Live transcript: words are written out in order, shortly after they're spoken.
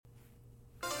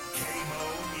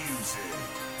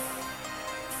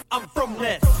I'm from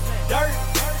that dirt.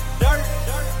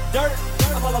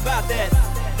 I'm all about that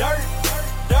dirt.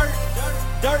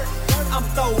 I'm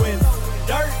throwing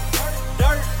dirt.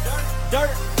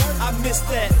 I miss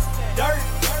that dirt.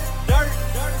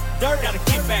 Gotta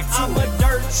get back to I'm a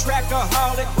dirt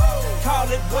trackaholic.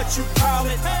 Call it what you call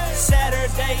it.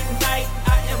 Saturday night,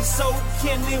 I am so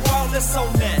Kenny Wallace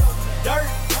on that dirt.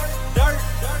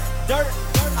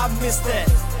 I miss that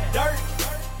dirt.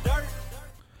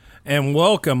 And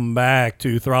welcome back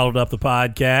to Throttled Up the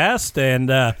Podcast.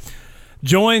 And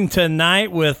joined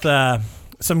tonight with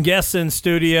some guests in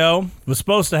studio. Was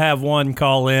supposed to have one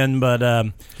call in,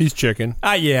 but he's chicken.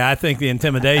 Yeah, I think the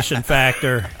intimidation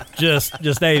factor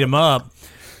just ate him up.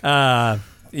 I'm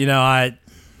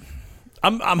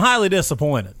highly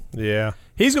disappointed. Yeah.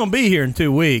 He's going to be here in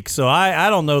 2 weeks, so I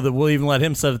don't know that we'll even let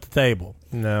him sit at the table.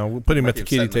 No, we'll put him at the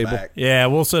kiddie table. Yeah,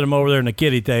 we'll sit him over there in the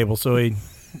kiddie table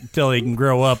until he can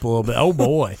grow up a little bit. Oh,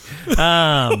 boy.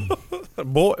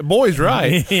 Boy's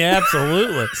right. Yeah,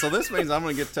 absolutely. So this means I'm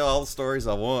going to get to tell all the stories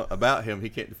I want about him. He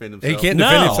can't defend himself. He can't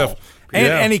defend himself.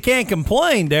 And he can't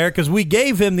complain, Derek, because we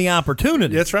gave him the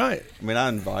opportunity. That's right. I mean, I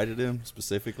invited him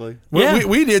specifically.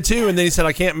 We did too, and then he said,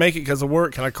 I can't make it because of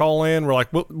work. Can I call in? We're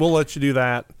like, we'll let you do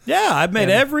that. Yeah, I've made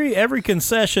every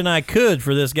concession I could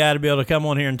for this guy to be able to come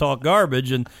on here and talk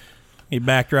garbage, and he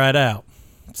backed right out.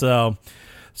 So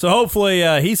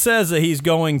hopefully he says that he's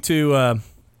going to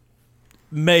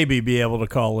maybe be able to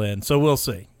call in. So we'll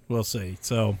see.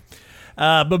 So,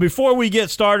 but before we get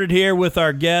started here with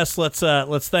our guests, let's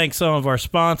thank some of our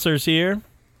sponsors here.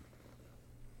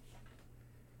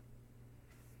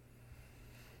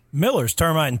 Miller's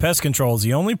Termite and Pest Control is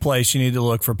the only place you need to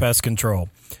look for pest control.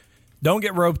 Don't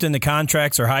get roped into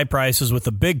contracts or high prices with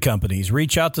the big companies.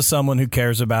 Reach out to someone who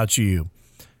cares about you.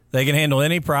 They can handle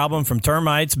any problem from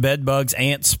termites, bed bugs,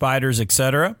 ants, spiders,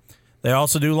 etc. They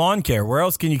also do lawn care. Where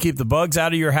else can you keep the bugs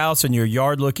out of your house and your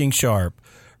yard looking sharp?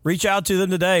 Reach out to them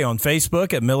today on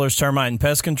Facebook at Miller's Termite and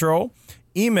Pest Control.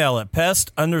 Email at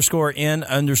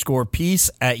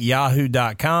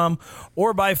pest_n_peace@yahoo.com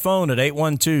or by phone at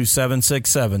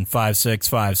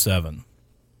 812-767-5657.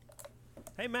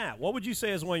 Hey, Matt, what would you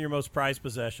say is one of your most prized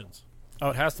possessions?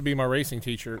 Oh, it has to be my racing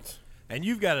T-shirts. And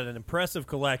you've got an impressive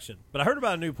collection. But I heard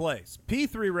about a new place.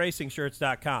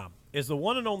 P3RacingShirts.com is the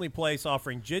one and only place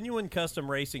offering genuine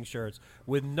custom racing shirts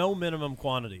with no minimum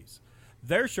quantities.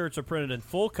 Their shirts are printed in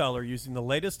full color using the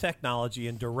latest technology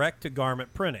in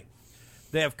direct-to-garment printing.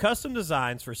 They have custom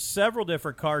designs for several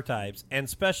different car types and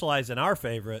specialize in our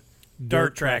favorite,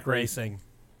 dirt track racing.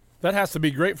 That has to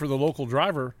be great for the local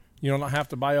driver. You don't have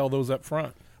to buy all those up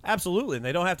front. Absolutely, and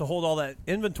they don't have to hold all that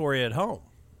inventory at home.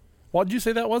 What did you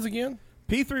say that was again?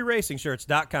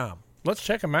 P3RacingShirts.com. Let's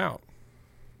check them out.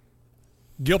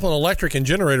 Gilpin Electric and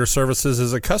Generator Services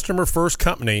is a customer-first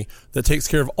company that takes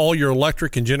care of all your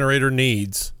electric and generator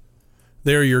needs.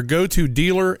 They are your go-to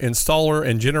dealer, installer,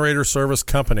 and generator service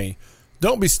company.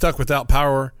 Don't be stuck without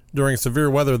power during severe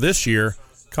weather this year.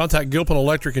 Contact Gilpin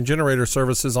Electric and Generator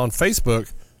Services on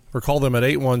Facebook or call them at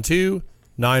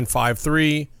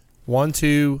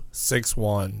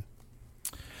 812-953-1261.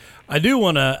 I do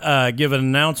want to give an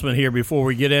announcement here before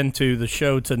we get into the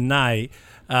show tonight.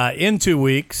 In 2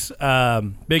 weeks,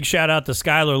 big shout-out to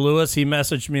Skylar Lewis. He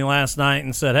messaged me last night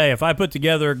and said, hey, if I put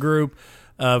together a group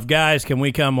of guys, can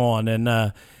we come on?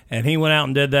 And he went out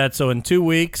and did that. So in 2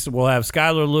 weeks, we'll have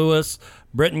Skylar Lewis,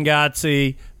 Britton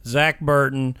Godsey, Zach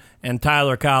Burton, and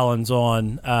Tyler Collins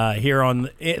on here on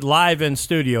live in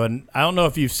studio. And I don't know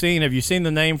if have you seen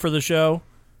the name for the show?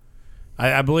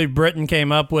 I believe Britton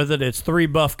came up with it. It's 3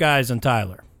 buff guys and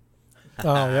Tyler.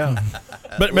 Oh, yeah.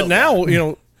 but now,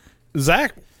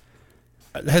 Zach,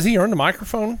 has he earned a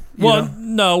microphone?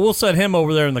 No, we'll set him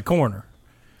over there in the corner.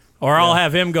 Or I'll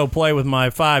have him go play with my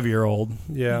 5-year-old.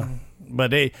 Yeah.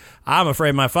 But I'm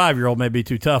afraid my 5-year-old may be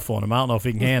too tough on him. I don't know if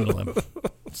he can handle him.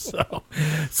 So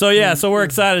we're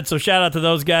excited. So shout out to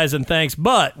those guys and thanks.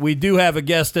 But we do have a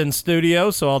guest in studio,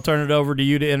 so I'll turn it over to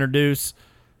you to introduce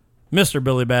Mr.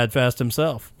 Billy Badfast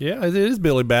himself. Yeah, it is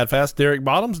Billy Badfast, Derek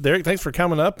Bottoms. Derek, thanks for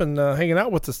coming up and hanging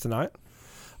out with us tonight.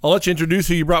 I'll let you introduce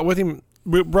who you brought with you.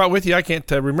 I can't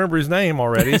remember his name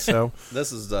already. So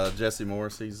this is Jesse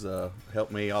Morris. He's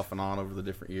helped me off and on over the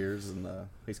different years, and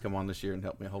he's come on this year and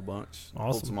helped me a whole bunch.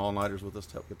 Awesome. Pulled some all-nighters with us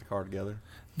to help get the car together.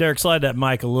 Derek, slide that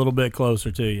mic a little bit closer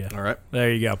to you. All right.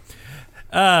 There you go.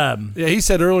 Yeah, he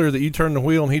said earlier that you turn the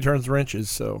wheel and he turns the wrenches,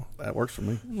 so that works for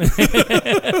me.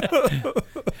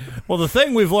 Well, the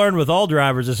thing we've learned with all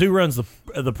drivers is who runs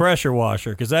the pressure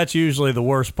washer, because that's usually the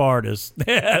worst part is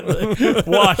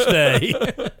wash day.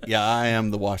 Yeah, I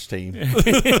am the wash team.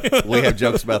 We have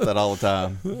jokes about that all the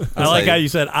time. I like how you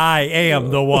said, I am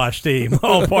the wash team,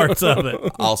 all parts of it.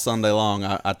 All Sunday long,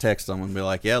 I text them and be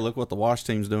like, yeah, look what the wash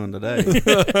team's doing today.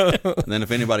 And then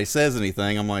if anybody says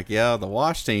anything, I'm like, yeah, the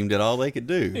wash team did all they could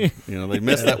do. They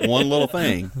missed that one little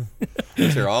thing.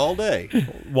 It's here all day.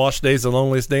 Wash day's the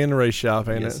loneliest day in the race shop,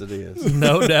 ain't Yes, it? it is.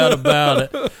 No doubt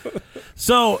about it.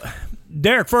 So,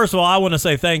 Derek, first of all, I want to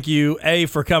say thank you,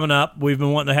 for coming up. We've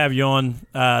been wanting to have you on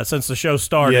since the show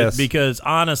started because,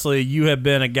 honestly, you have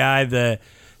been a guy that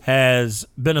has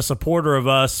been a supporter of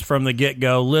us from the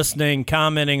get-go, listening,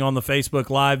 commenting on the Facebook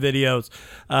Live videos.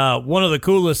 One of the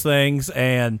coolest things,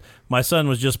 and my son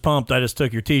was just pumped, I just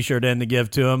took your T-shirt in to give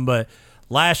to him, but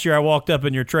last year I walked up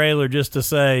in your trailer just to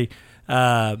say,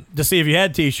 to see if you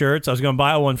had T-shirts. I was going to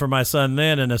buy one for my son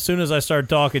then, and as soon as I started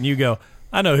talking, you go,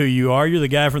 I know who you are. You're the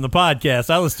guy from the podcast.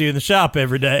 I listen to you in the shop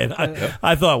every day. And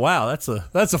I thought, wow, that's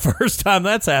the first time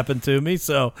that's happened to me.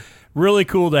 So really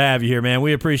cool to have you here, man.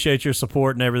 We appreciate your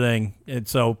support and everything. And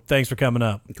so thanks for coming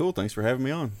up. Cool. Thanks for having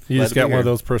me on. You just got one of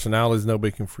those personalities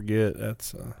nobody can forget.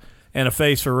 That's and a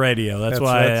face for radio. That's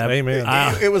why. Amen.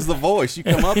 It was the voice. You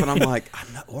come up and I'm like,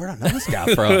 where do I know this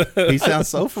guy from? He sounds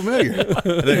so familiar.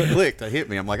 And then it clicked. It hit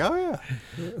me. I'm like, oh,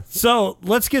 yeah. So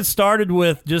let's get started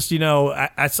with just,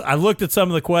 I looked at some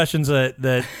of the questions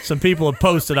that some people have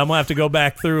posted. I'm going to have to go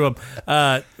back through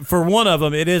them. For one of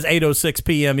them, it is 8:06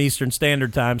 p.m. Eastern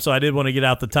Standard Time, so I did want to get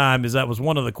out the time because that was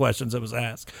one of the questions that was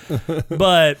asked.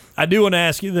 But I do want to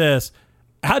ask you this.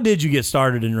 How did you get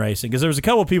started in racing? Because there was a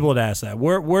couple of people that asked that.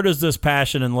 Where does this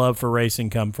passion and love for racing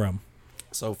come from?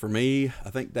 So for me, I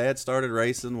think Dad started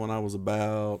racing when I was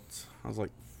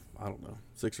like, I don't know,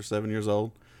 6 or 7 years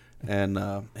old. And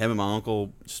him and my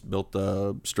uncle just built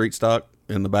a street stock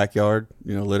in the backyard,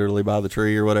 literally by the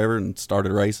tree or whatever, and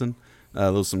started racing.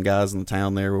 There was some guys in the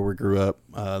town there where we grew up.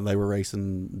 They were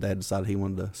racing. Dad decided he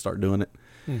wanted to start doing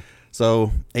it.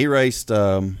 So he raced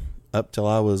up till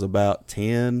I was about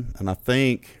 10, and I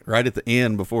think right at the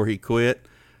end before he quit,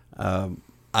 I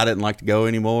didn't like to go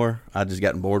anymore. I just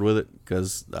gotten bored with it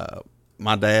because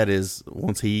my dad is,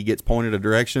 once he gets pointed a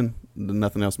direction,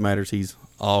 nothing else matters. He's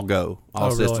all go.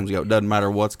 All systems go. Doesn't matter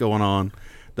what's going on.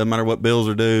 Doesn't matter what bills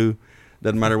are due.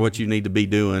 Doesn't matter what you need to be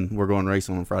doing. We're going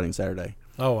racing on Friday and Saturday.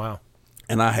 Oh, wow.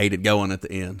 And I hated going at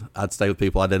the end. I'd stay with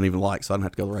people I didn't even like, so I didn't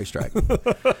have to go to the racetrack.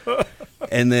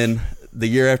 And then the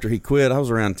year after he quit, I was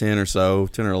around 10 or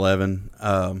 11.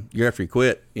 Year after he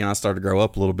quit, I started to grow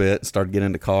up a little bit, started getting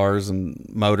into cars and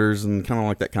motors and kind of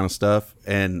like that kind of stuff.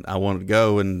 And I wanted to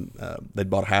go, and they'd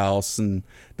bought a house and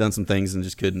done some things and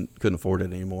just couldn't afford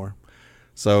it anymore.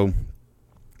 So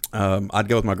I'd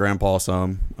go with my grandpa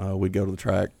some. We'd go to the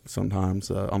track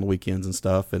sometimes on the weekends and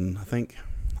stuff. And I think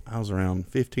I was around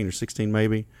 15 or 16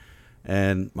 maybe.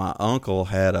 And my uncle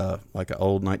had an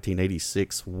old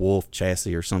 1986 Wolf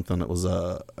chassis or something that was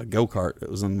a go-kart. It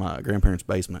was in my grandparents'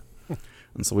 basement.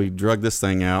 And so we drug this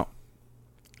thing out,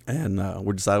 and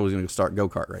we decided we were going to start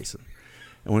go-kart racing.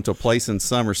 And went to a place in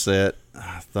Somerset,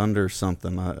 Thunder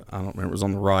something. I don't remember. It was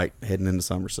on the right, heading into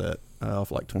Somerset,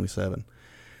 off 27.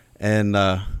 And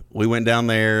we went down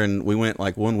there, and we went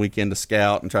one weekend to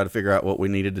scout and try to figure out what we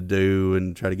needed to do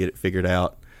and try to get it figured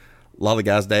out. A lot of the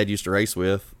guys Dad used to race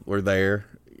with were there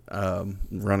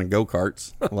running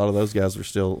go-karts. A lot of those guys were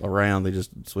still around. They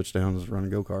just switched down to running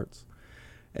go-karts.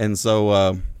 And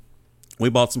so we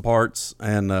bought some parts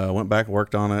and went back and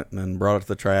worked on it and then brought it to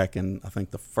the track. And I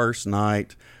think the first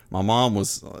night, my mom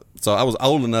was – so I was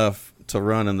old enough to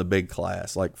run in the big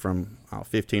class, from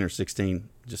 15 or 16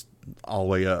 just all the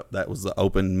way up. That was the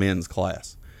open men's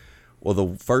class. Well,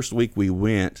 the first week we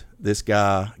went, this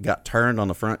guy got turned on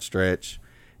the front stretch,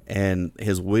 and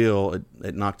his wheel,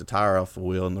 it knocked a tire off the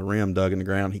wheel, and the rim dug in the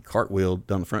ground. He cartwheeled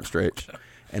down the front stretch,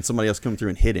 and somebody else come through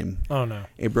and hit him. Oh, no.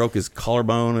 It broke his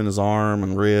collarbone and his arm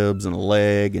and ribs and a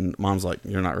leg, and Mom's like,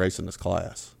 you're not racing this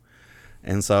class.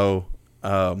 And so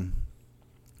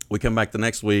we come back the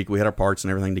next week. We had our parts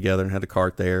and everything together and had a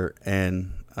cart there,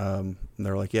 and they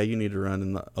were like, yeah, you need to run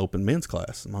in the open men's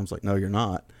class. And Mom's like, no, you're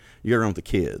not. You got to run with the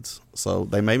kids. So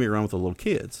they made me run with the little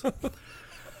kids.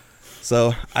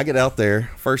 So I get out there,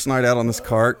 first night out on this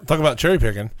cart. Talk about cherry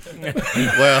picking.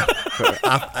 Well,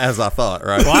 as I thought,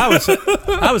 right? Well,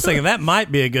 I was thinking that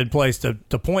might be a good place to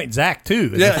point Zach to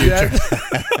in the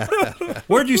future. Yeah.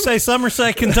 Where'd you say,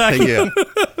 Somerset, Kentucky? Yeah.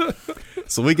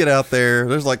 So we get out there.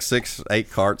 There's 6, 8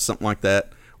 carts, something like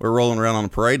that. We're rolling around on a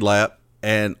parade lap,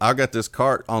 and I got this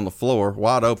cart on the floor,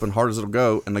 wide open, hard as it'll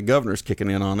go, and the governor's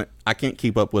kicking in on it. I can't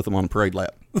keep up with him on a parade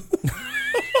lap.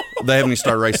 They haven't even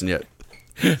started racing yet.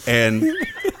 And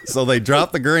so they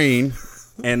drop the green,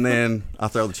 and then I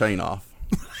throw the chain off.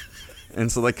 And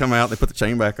so they come out, they put the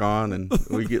chain back on, and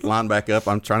we get lined back up.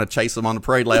 I'm trying to chase them on the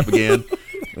parade lap again.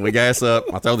 And we gas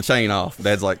up. I throw the chain off.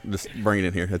 Dad's like, just bring it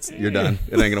in here. You're done.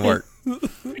 It ain't going to work.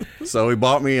 So we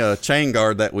bought me a chain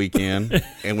guard that weekend,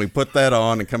 and we put that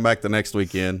on and come back the next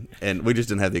weekend, and we just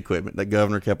didn't have the equipment. The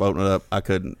governor kept opening it up. I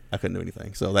couldn't do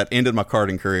anything. So that ended my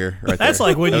karting career right there. That's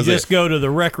like when you just go to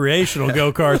the recreational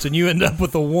go-karts and you end up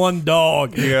with the one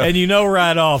dog, and you know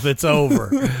right off it's over.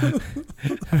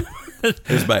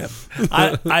 It's bad.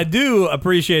 I do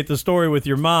appreciate the story with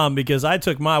your mom, because I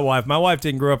took my wife. My wife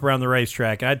didn't grow up around the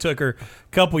racetrack. I took her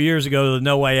a couple years ago to the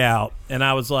No Way Out, and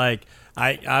I was like,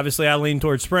 I lean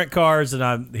towards sprint cars,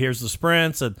 and here's the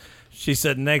sprints, and she's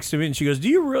sitting next to me, and she goes,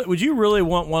 would you really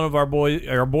want one of our boy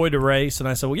to race? And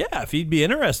I said, well, yeah, if he'd be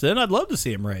interested, I'd love to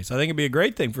see him race. I think it'd be a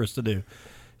great thing for us to do.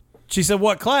 She said,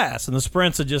 what class? And the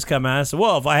sprints had just come out. I said,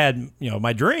 well, if I had,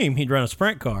 my dream, he'd run a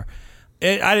sprint car.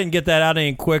 I didn't get that out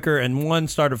any quicker, and one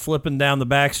started flipping down the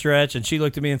backstretch, and she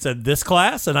looked at me and said, this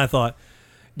class? And I thought,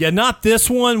 yeah, not this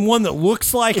one that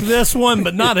looks like this one,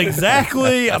 but not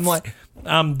exactly. I'm like,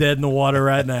 I'm dead in the water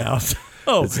right now.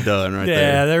 So, it's done right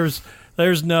there. Yeah,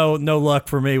 there's no luck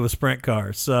for me with sprint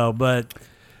cars. So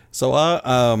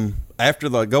I after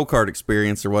the go-kart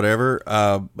experience or whatever,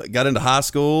 got into high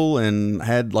school and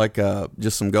had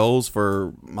just some goals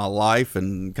for my life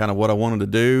and kind of what I wanted to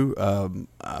do.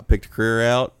 I picked a career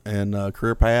out and a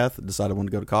career path, decided I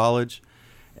wanted to go to college.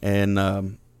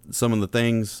 And some of the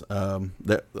things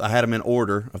that I had them in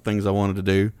order of things I wanted to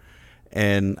do.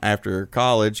 And after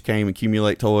college came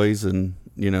accumulate toys and,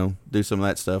 do some of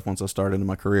that stuff once I started into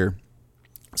my career.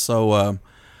 So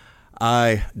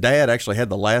Dad actually had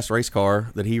the last race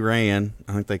car that he ran.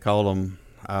 I think they called them,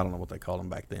 I don't know what they called them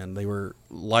back then. They were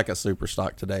like a super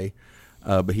stock today,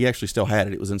 but he actually still had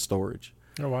it. It was in storage.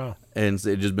 Oh, wow. And it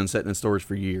had just been sitting in storage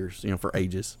for years, for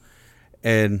ages.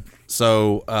 And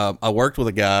so I worked with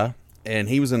a guy, and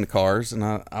he was in the cars, and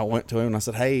I went to him and I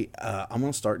said, hey, I'm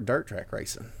going to start dirt track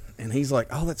racing. And he's like,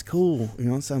 oh, that's cool.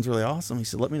 It sounds really awesome. He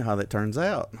said, let me know how that turns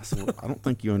out. And I said, well, I don't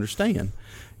think you understand.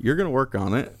 You're going to work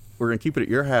on it. We're going to keep it at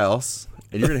your house,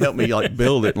 and you're going to help me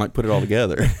build it and put it all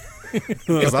together.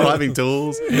 Because I don't have any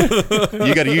tools.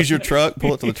 You got to use your truck,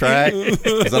 pull it to the track,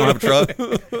 because I don't have a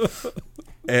truck.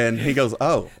 And he goes,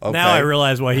 oh, okay. Now I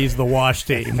realize why he's the wash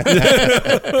team.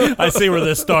 I see where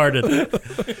this started.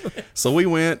 So we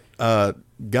went,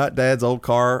 got Dad's old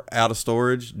car out of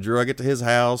storage, drug it to his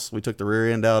house. We took the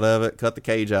rear end out of it, cut the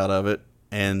cage out of it,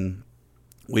 and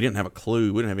we didn't have a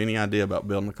clue. We didn't have any idea about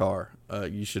building a car.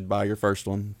 You should buy your first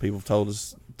one. People told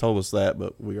us that,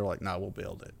 but we were like, no, we'll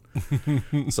build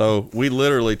it. So we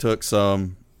literally took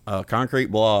some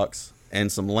concrete blocks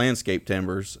and some landscape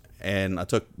timbers, and I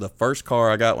took the first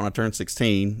car I got when I turned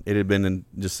 16. It had been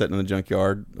just sitting in the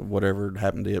junkyard, whatever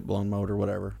happened to it, blown motor,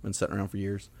 whatever, been sitting around for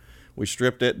years. We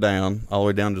stripped it down all the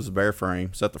way down to the bare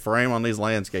frame, set the frame on these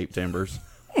landscape timbers,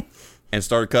 and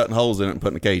started cutting holes in it and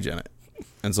putting a cage in it.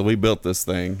 And so we built this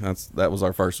thing. That was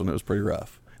our first one. It was pretty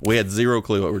rough. We had zero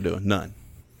clue what we were doing. None.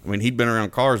 I mean, he'd been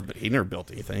around cars, but he never built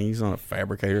anything. He's not a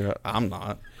fabricator. I'm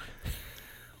not.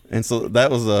 And so that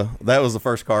was the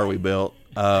first car we built.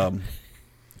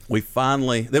 We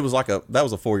finally, that was a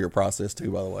 4-year process too,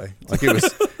 by the way. It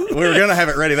was, we were going to have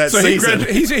it ready that season.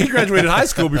 He graduated high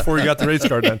school before he got the race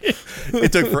car done.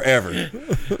 It took forever.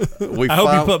 I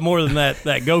hope you put more than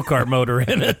that go-kart motor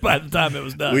in it by the time it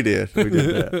was done. We did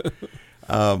that.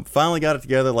 Finally got it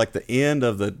together the end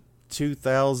of the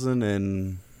 2000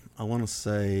 and I want to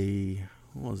say,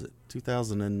 what was it,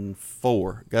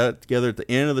 2004. Got it together at the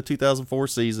end of the 2004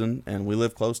 season, and we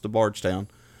lived close to Bardstown.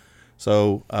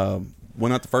 So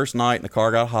went out the first night, and the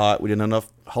car got hot. We didn't have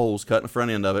enough holes cut in the front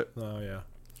end of it. Oh, yeah.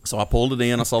 So I pulled it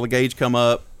in. I saw the gauge come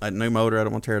up. I had a new motor. I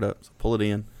didn't want to tear it up. So I pull it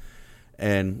in.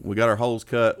 And we got our holes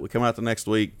cut. We come out the next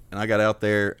week, and I got out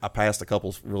there. I passed a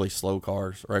couple really slow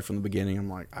cars right from the beginning. I'm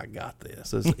like, I got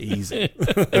this. This is easy.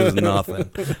 It was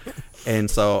nothing. And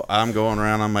so I'm going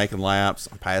around. I'm making laps.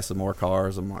 I'm passing more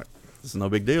cars. I'm like, this is no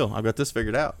big deal. I've got this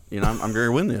figured out. I'm going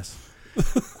to win this.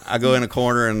 I go in a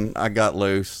corner, and I got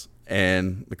loose,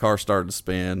 and the car started to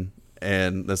spin,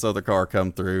 and this other car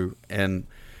come through. And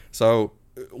so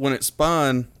when it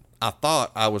spun, I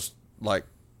thought I was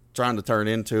trying to turn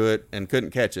into it and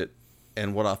couldn't catch it.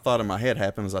 And what I thought in my head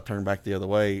happened is I turned back the other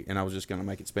way, and I was just going to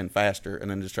make it spin faster and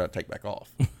then just try to take back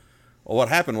off. Well, what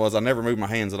happened was I never moved my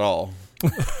hands at all.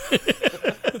 And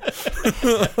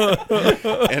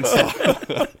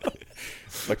so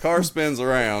the car spins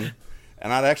around,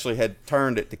 and I actually had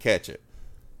turned it to catch it.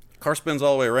 Car spins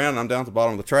all the way around, and I'm down at the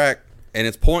bottom of the track, and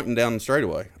it's pointing down the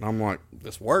straightaway. And I'm like,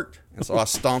 this worked. And so I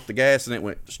stomped the gas, and it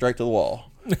went straight to the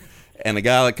wall. And the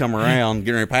guy that come around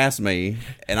getting ready to pass me,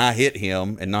 and I hit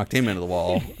him and knocked him into the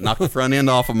wall, knocked the front end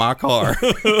off of my car,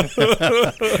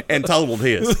 and totaled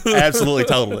his. Absolutely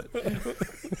totaled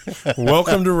it.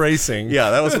 Welcome to racing.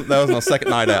 Yeah, that was my second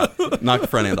night out. Knocked the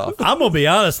front end off. I'm gonna be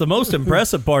honest. The most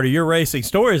impressive part of your racing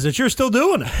story is that you're still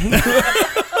doing it.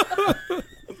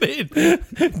 I mean,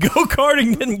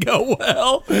 go-karting didn't go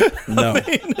well. No,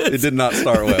 it did not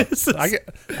start well.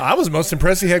 I was most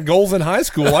impressed he had goals in high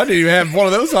school. I didn't even have one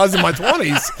of those. I was in my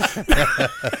 20s.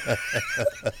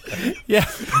 Yeah.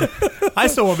 I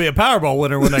still want to be a Powerball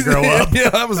winner when I grow up. Yeah,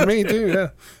 that was me too. Yeah.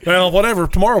 Well, whatever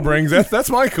tomorrow brings,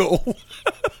 that's my goal.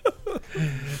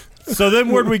 So then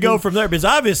where'd we go from there? Because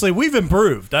obviously we've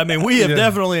improved. I mean, we have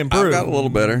definitely improved. I've got a little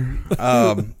better.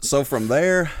 So from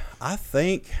there, I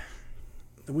think...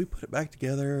 Did we put it back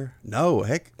together? No,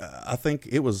 heck, I think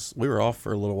we were off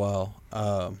for a little while.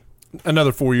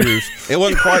 Another 4 years. It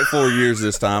wasn't quite 4 years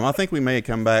this time. I think we may have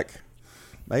come back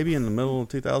maybe in the middle of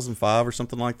 2005 or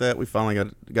something like that. We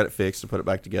finally got it fixed to put it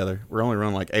back together. We're only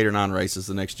running like 8 or 9 races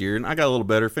the next year, and I got a little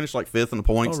better. Finished like 5th in the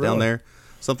points down there,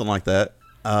 something like that.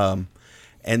 And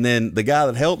then the guy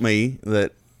that helped me,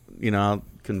 that I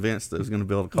convinced that was going to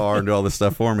build a car and do all this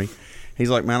stuff for me. He's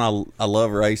like, man, I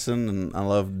love racing and I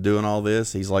love doing all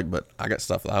this. He's like, but I got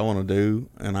stuff that I want to do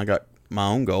and I got my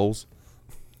own goals.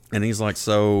 And he's like,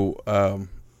 so,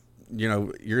 you're going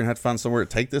to have to find somewhere to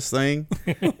take this thing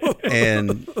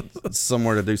and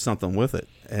somewhere to do something with it.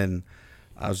 And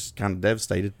I was just kind of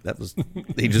devastated.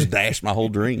 He just dashed my whole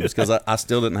dreams because I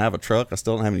still didn't have a truck. I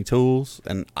still didn't have any tools.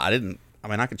 And I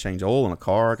could change oil in a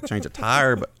car. I could change a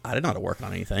tire, but I didn't know how to work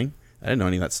on anything. I didn't know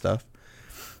any of that stuff.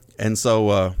 And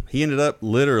so he ended up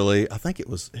literally, I believe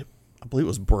it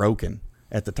was broken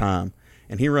at the time.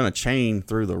 And he run a chain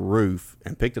through the roof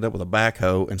and picked it up with a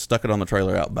backhoe and stuck it on the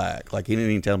trailer out back. Like, he didn't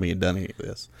even tell me he'd done any of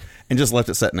this. And just left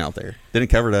it sitting out there.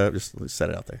 Didn't cover it up, just set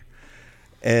it out there.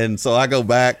 And so I go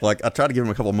back, like, I try to give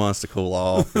him a couple months to cool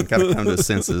off and kind of come to his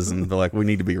senses and be like, we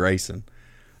need to be racing.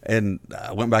 And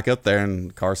I went back up there,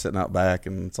 and the car's sitting out back,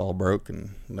 and it's all broke,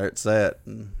 and there it's sat.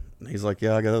 And he's like,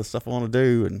 yeah, I got other stuff I want to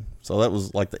do. And so that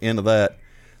was like the end of that.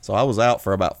 So I was out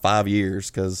for about 5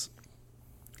 years because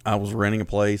I was renting a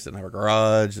place, didn't have a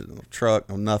garage, a truck,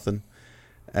 no nothing.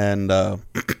 And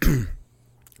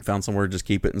found somewhere to just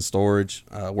keep it in storage.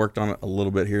 Worked on it a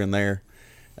little bit here and there.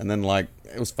 And then, like,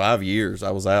 it was 5 years I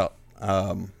was out.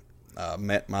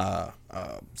 Met my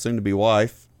soon-to-be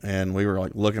wife, and we were,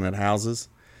 like, looking at houses.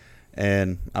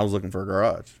 And I was looking for a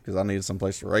garage because I needed some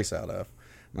place to race out of.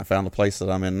 And I found the place that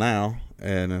I'm in now,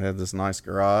 and it had this nice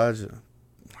garage, a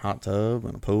hot tub,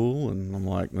 and a pool. And I'm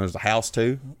like, there's a house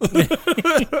too.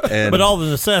 But all the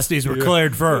necessities were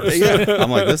cleared first. Yeah,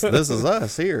 I'm like, this is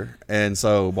us here. And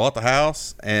so bought the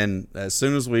house, and as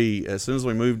soon as we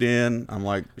moved in, I'm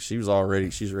like, she's ready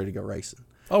to go racing.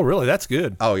 Oh, really? That's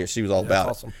good. Oh yeah, she was all about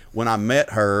awesome. it. When I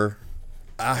met her,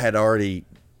 I had already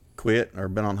quit or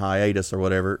been on hiatus or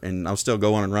whatever, and I was still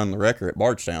going and running the wrecker at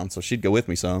Bardstown, so she'd go with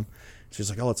me some. She's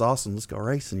like, oh, it's awesome. Let's go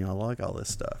racing. I like all this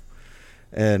stuff.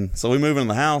 And so we move into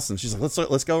the house, and she's like,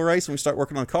 let's go racing. We start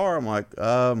working on the car. I'm like, if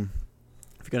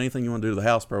you got anything you want to do to the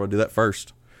house, bro, I'll do that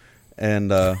first.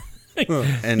 And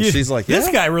she's like, yeah.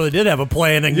 This guy really did have a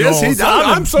plan and yes, goals.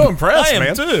 I'm so impressed,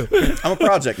 man. too. I'm a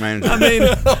project manager. I mean,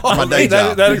 my day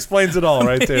job. That explains it all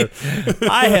right there.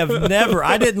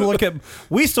 I didn't look at,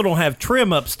 we still don't have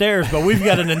trim upstairs, but we've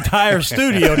got an entire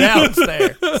studio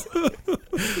downstairs.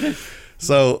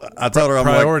 So I told her, I'm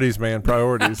priorities, man,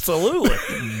 priorities. Absolutely.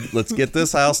 Let's get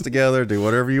this house together, do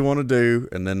whatever you want to do,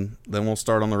 and then we'll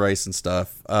start on the racing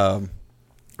stuff. I'm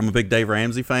a big Dave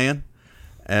Ramsey fan,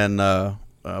 and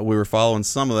we were following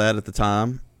some of that at the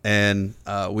time, and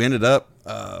we ended up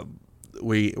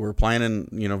we were planning,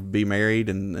 be married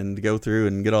and to go through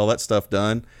and get all that stuff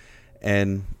done,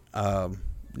 and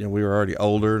we were already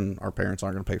older, and our parents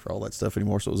aren't going to pay for all that stuff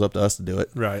anymore, so it was up to us to do it.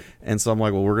 Right. And so I'm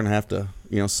like, well, we're going to have to,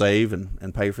 save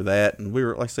and pay for that. And we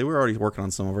were, like I say, we were already working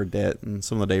on some of our debt and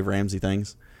some of the Dave Ramsey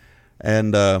things.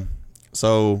 And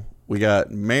so we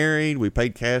got married. We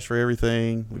paid cash for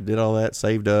everything. We did all that,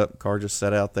 saved up. Car just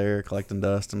sat out there collecting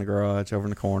dust in the garage over in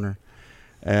the corner.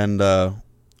 And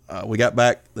we got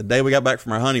back, the day we got back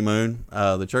from our honeymoon,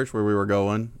 the church where we were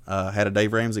going had a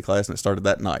Dave Ramsey class, and it started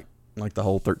that night. Like the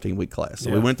whole 13-week class.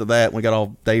 So we went to that, and we got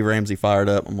all Dave Ramsey fired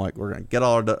up. I'm like, we're going to get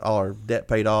all our debt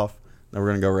paid off, then we're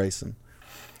going to go racing.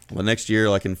 Well, the next year,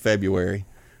 like in February,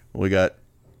 we got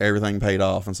everything paid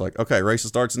off. And it's like, okay, racing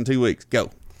starts in 2 weeks.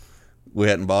 Go. We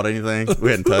hadn't bought anything.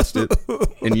 We hadn't touched it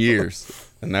in years.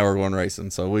 And now we're going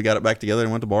racing. So we got it back together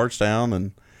and went to Bardstown,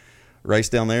 and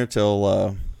raced down there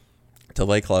till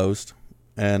they closed,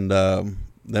 and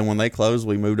then when they closed,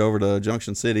 we moved over to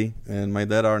Junction City and made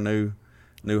that our new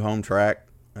home track,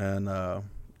 and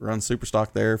run super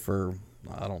stock there for,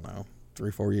 I don't know,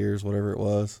 3-4 years, whatever it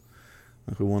was.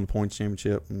 We won the points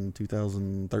championship in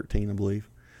 2013, I believe,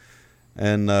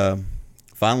 and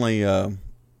finally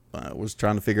was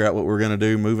trying to figure out what we were going to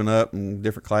do, moving up in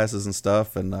different classes and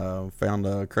stuff, and found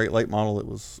a crate late model that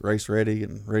was race ready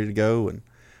and ready to go, and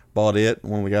bought it.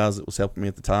 One of the guys that was helping me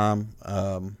at the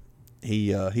time,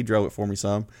 he drove it for me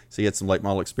some, so he had some late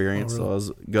model experience. Oh, really? So it was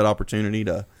a good opportunity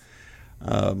to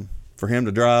for him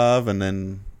to drive, and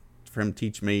then for him to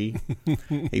teach me.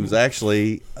 He was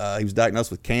actually he was diagnosed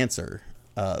with cancer.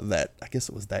 That I guess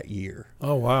it was that year.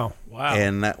 Oh, wow.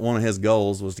 And that one of his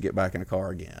goals was to get back in a car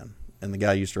again. And the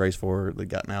guy I used to race for had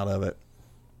gotten out of it.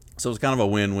 So it was kind of a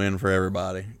win-win for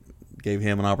everybody. Gave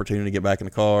him an opportunity to get back in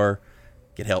the car,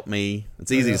 could help me.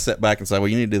 It's easy to sit back and say, well,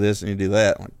 you need to do this and you need to do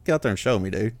that. I'm like, get out there and show me,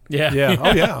 dude. Yeah. Yeah.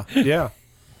 Oh, yeah. Yeah.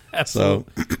 Absolutely.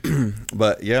 So,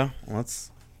 but yeah,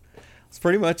 that's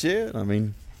pretty much it. I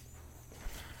mean,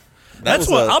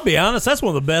 I'll be honest, that's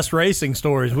one of the best racing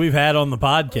stories we've had on the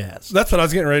podcast. That's what I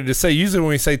was getting ready to say. Usually when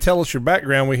we say, tell us your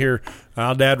background, we hear,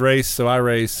 Dad raced, so I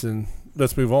race, and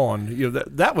let's move on. You know,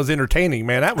 that was entertaining,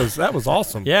 man. That was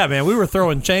awesome. Yeah, man, we were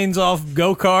throwing chains off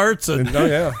go-karts and Oh,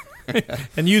 yeah.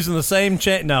 and using the same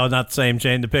chain. No, not the same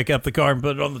chain to pick up the car and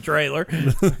put it on the trailer.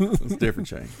 it's a different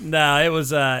chain. No, it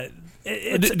was.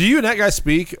 Do you and that guy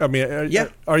speak? I mean, Yeah.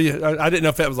 Are you? I didn't know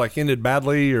if that was like ended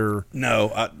badly or.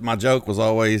 No, my joke was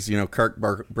always, Kirk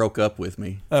broke up with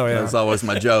me. Oh, yeah. That was always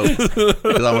my joke.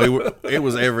 'Cause, it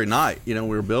was every night. We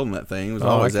were building that thing. It was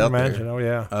always I can out imagine. there. Oh,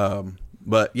 yeah.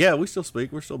 But yeah, we still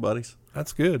speak. We're still buddies.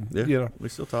 That's good. Yeah, You know, we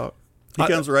still talk. He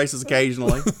comes to races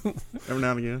occasionally, every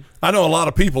now and again. I know a lot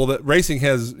of people that racing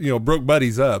has broke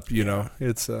buddies up.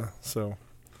 It's so.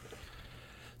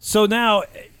 So now,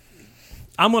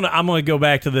 I'm gonna go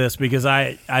back to this because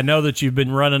I know that you've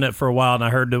been running it for a while, and I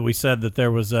heard that we said that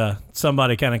there was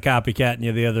somebody kind of copycatting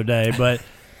you the other day. But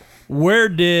where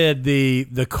did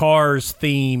the cars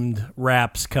themed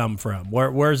wraps come from?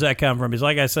 Where's that come from? Because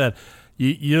like I said,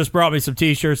 you just brought me some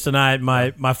T-shirts tonight.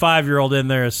 My 5-year-old in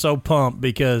there is so pumped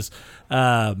because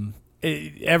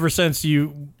ever since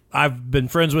I've been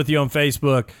friends with you on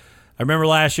Facebook. I remember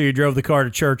last year you drove the car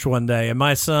to church one day, and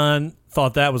my son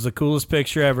thought that was the coolest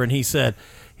picture ever. And he said,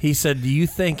 do you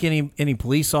think any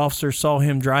police officers saw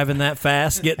him driving that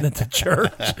fast getting it to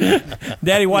church?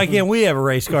 Daddy, why can't we have a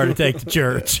race car to take to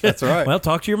church? That's right. Well,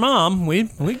 talk to your mom. We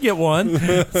get one.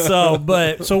 So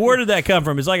where did that come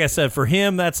from? It's like I said, for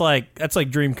him, that's like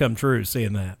dream come true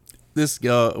seeing that.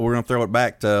 We're gonna throw it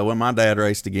back to when my dad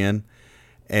raced again,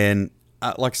 and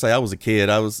like I say, I was a kid.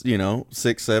 I was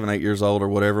 6, 7, 8 years old or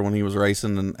whatever when he was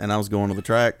racing, and I was going to the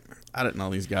track. I didn't know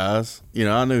these guys.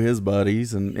 I knew his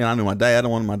buddies, and I knew my dad. I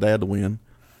wanted my dad to win.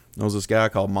 There was this guy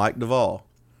called Mike Duvall.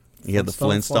 He had the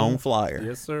Flintstone Flyer.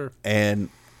 Yes, sir. And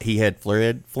he had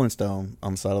Fred Flintstone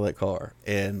on the side of that car.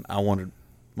 And I wanted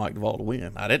Mike Duvall to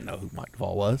win. I didn't know who Mike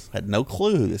Duvall was. Had no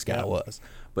clue who this guy was.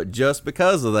 But just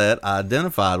because of that, I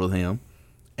identified with him,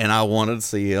 and I wanted to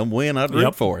see him win. I'd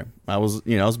root for him. I was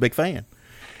a big fan.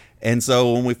 And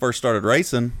so when we first started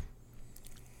racing,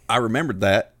 I remembered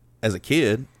that as a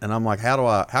kid, and I'm like,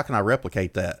 how can I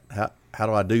replicate that? How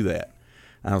do I do that?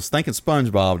 And I was thinking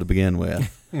SpongeBob to begin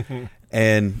with.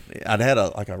 And I'd had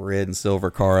a red and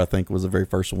silver car, I think was the very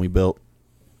first one we built.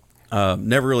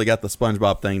 Never really got the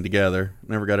SpongeBob thing together.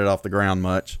 Never got it off the ground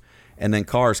much. And then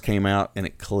Cars came out and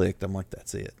it clicked. I'm like,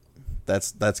 that's it.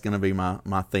 That's going to be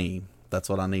my theme. That's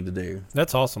what I need to do.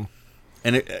 That's awesome.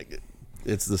 And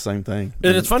it's the same thing.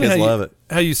 And it's funny Kids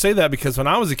how you say that, because when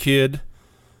I was a kid,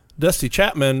 Dusty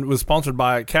Chapman was sponsored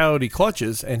by Coyote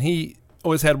Clutches, and he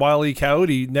always had Wile E.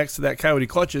 Coyote next to that Coyote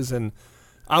Clutches, and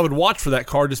I would watch for that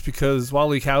car just because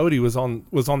Wile E. Coyote was on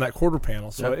that quarter panel.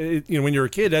 So when you're a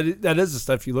kid, that is the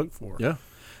stuff you look for. Yeah.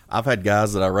 I've had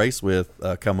guys that I race with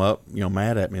come up,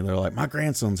 mad at me. They're like, my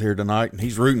grandson's here tonight, and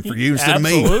he's rooting for you instead of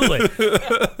me.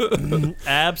 Absolutely.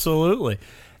 Absolutely.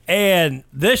 And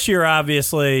this year,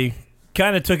 obviously,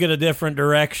 kind of took it a different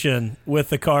direction with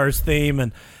the Cars theme.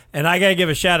 And I got to give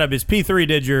a shout out because P3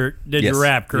 did your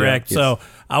wrap, correct? Yeah, so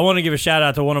I want to give a shout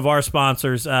out to one of our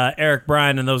sponsors, Eric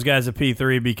Bryan and those guys at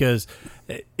P3, because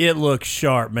it looks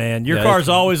sharp, man. Your cars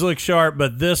always look sharp,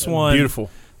 but this one, beautiful.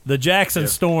 The Jackson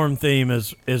Storm theme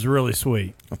is really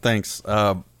sweet. Well, thanks.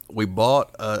 We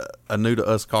bought a new to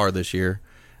us car this year.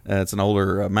 It's an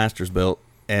older Masters built,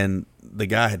 and the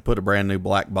guy had put a brand new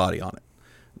black body on it.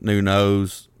 New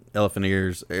nose, elephant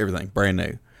ears, everything, brand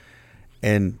new.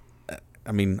 And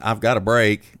I mean, I've got a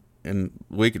brake, and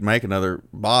we could make another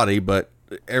body, but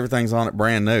everything's on it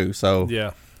brand new. So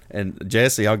Yeah. And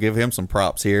Jesse, I'll give him some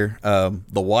props here.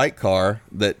 The white car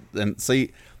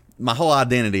my whole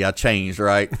identity I changed,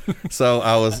 right? So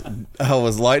I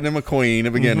was Lightning McQueen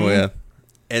to begin with,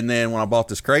 and then when I bought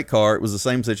this crate car, it was the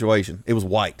same situation. It was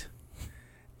white,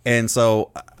 and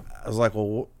so I was like,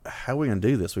 well, how are we going to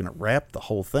do this? We're going to wrap the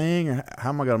whole thing? How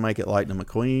am I going to make it Lightning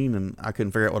McQueen? And I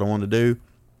couldn't figure out what I wanted to do.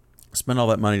 Spend all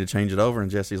that money to change it over, and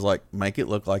Jesse's like, make it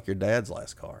look like your dad's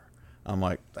last car. I'm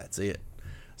like, that's it.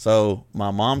 So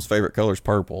my mom's favorite color is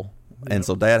purple, and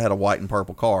so Dad had a white and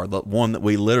purple car, the one that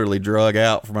we literally drug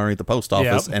out from underneath the post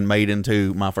office and made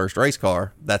into my first race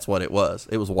car. That's what it was.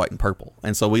 It was white and purple,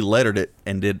 and so we lettered it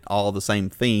and did all the same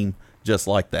theme just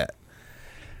like that.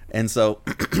 And so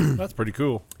That's pretty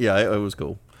cool. Yeah, it was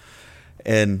cool.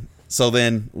 And so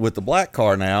then with the black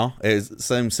car now, it's the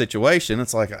same situation.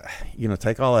 It's like,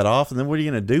 take all that off, and then what are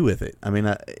you going to do with it? I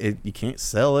mean, you can't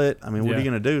sell it. I mean, what are you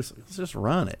going to do? So let's just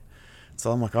run it.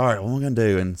 So I'm like, all right, what am I going to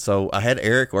do? And so I had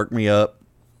Eric work me up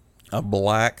a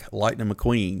black Lightning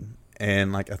McQueen.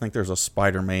 And I think there's a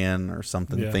Spider-Man or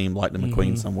something themed Lightning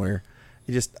McQueen somewhere.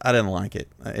 I didn't like it.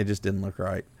 It just didn't look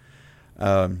right.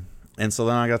 And so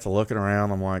then I got to looking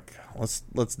around. I'm like,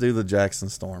 let's do the Jackson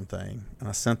Storm thing. And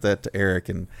I sent that to Eric,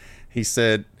 and he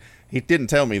said, he didn't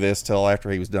tell me this till after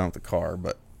he was done with the car,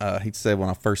 but he said when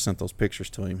I first sent those pictures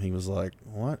to him, he was like,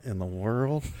 what in the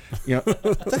world?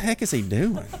 What the heck is he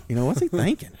doing? What's he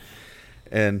thinking?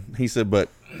 And he said, but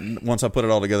once I put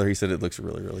it all together, he said it looks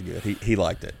really, really good. He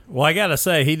liked it. Well, I got to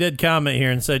say, he did comment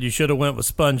here and said you should have went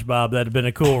with SpongeBob. That'd have been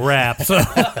a cool rap. So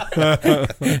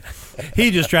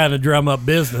he just trying to drum up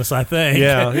business, I think.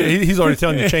 Yeah, he's already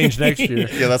telling you to change next year.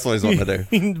 Yeah, that's what he's wanting to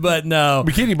do. But no.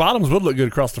 Bikini Bottoms would look good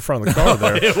across the front of the car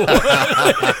there. It would.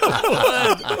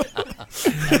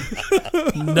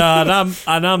 No,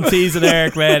 and I'm teasing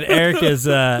Eric, man. Eric's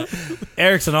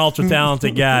an ultra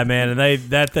talented guy, man, and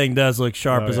that thing does look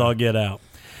sharp as all get out.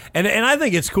 And I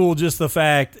think it's cool just the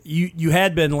fact you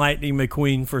had been Lightning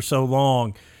McQueen for so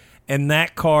long, and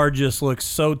that car just looks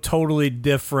so totally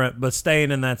different, but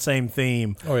staying in that same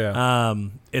theme. Oh yeah,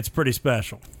 it's pretty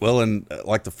special. Well, and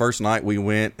like the first night we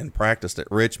went and practiced at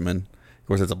Richmond, of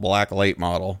course it's a black late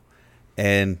model.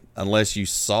 And unless you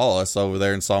saw us over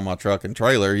there and saw my truck and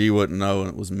trailer, you wouldn't know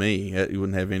it was me. You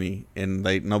wouldn't have any, and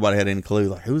nobody had any clue.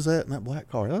 Like, who's that in that black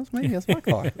car? That was me. That's my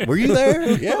car. Were you there?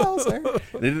 Yeah, I was there.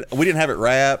 We didn't have it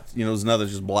wrapped. It was another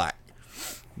just black.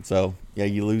 So yeah,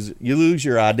 you lose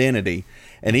your identity.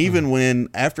 And even when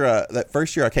after that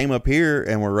first year I came up here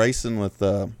and we're racing with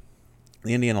the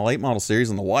Indiana Late Model Series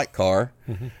in the white car,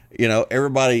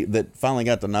 everybody that finally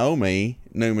got to know me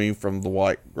knew me from the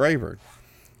white Graybird.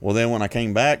 Well, then when I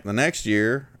came back the next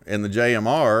year in the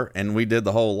JMR and we did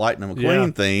the whole Lightning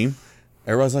McQueen theme,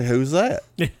 everybody's like, who's that?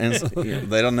 And so,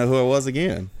 they don't know who I was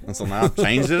again. And so now I've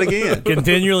changed it again.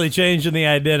 Continually changing the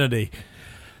identity.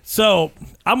 So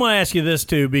I'm going to ask you this,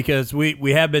 too, because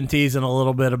we have been teasing a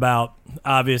little bit about,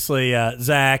 obviously,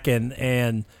 Zach.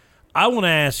 And I want to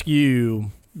ask you,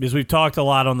 because we've talked a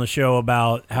lot on the show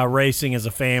about how racing is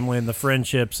a family and the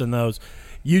friendships and those.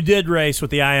 You did race with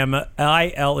the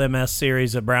ILMS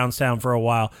series at Brownstown for a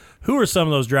while. Who are some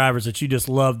of those drivers that you just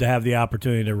love to have the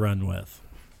opportunity to run with?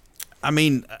 I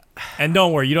mean, and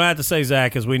don't worry, you don't have to say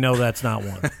Zach, because we know that's not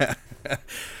one.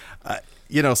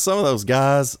 Some of those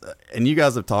guys, and you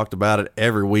guys have talked about it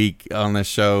every week on this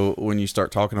show when you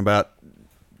start talking about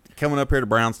coming up here to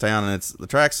Brownstown, and the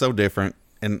track's so different.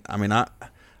 And I mean, I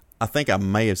think I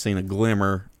may have seen a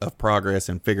glimmer of progress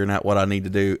in figuring out what I need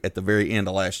to do at the very end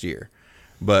of last year.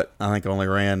 But I think I only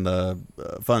ran the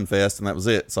Fun Fest, and that was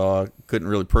it. So I couldn't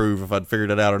really prove if I'd figured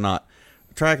it out or not.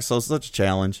 The track is such a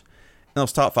challenge. And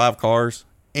those top 5 cars,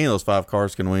 any of those 5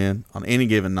 cars can win on any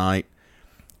given night.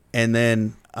 And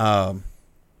then the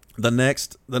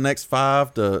next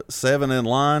 5 to 7 in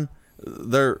line,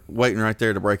 they're waiting right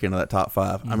there to break into that top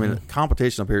 5. Mm-hmm. I mean, the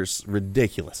competition up here is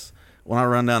ridiculous. When I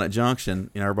run down at Junction,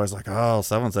 everybody's like, oh,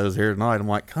 so-and-so's here tonight. I'm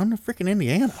like, come to freaking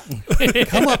Indiana.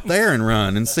 Come up there and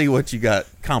run and see what you got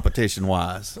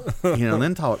competition-wise.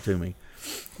 Then talk to me.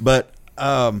 But,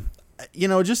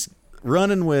 just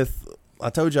running with,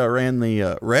 I told you I ran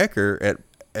the wrecker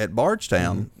at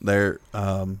Bardstown there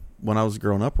when I was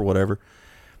growing up or whatever.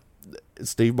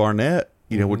 Steve Barnett,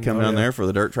 would come down there for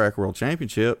the Dirt Track World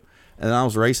Championship. And I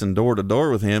was racing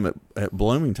door-to-door with him at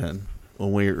Bloomington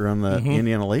when we run the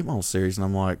Indiana Late Model Series, and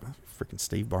I'm like, freaking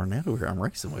Steve Barnett over here I'm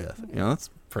racing with.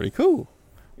 That's pretty cool.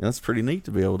 That's pretty neat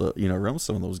to be able to, run with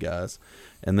some of those guys.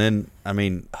 And then, I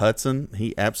mean, Hudson,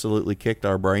 he absolutely kicked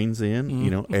our brains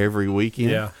in, every weekend.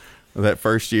 Yeah. That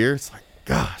first year, it's like,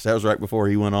 gosh, that was right before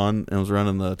he went on and was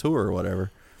running the tour or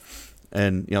whatever.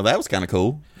 And, that was kind of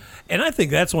cool. And I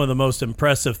think that's one of the most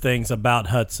impressive things about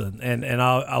Hudson. And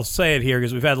I'll say it here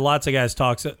because we've had lots of guys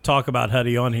talk about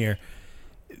Huddy on here.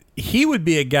 He would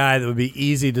be a guy that would be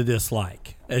easy to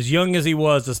dislike. As young as he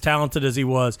was, as talented as he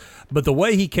was, but the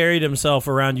way he carried himself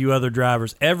around you other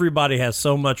drivers, everybody has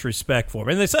so much respect for him.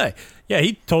 And they say, yeah,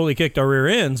 he totally kicked our rear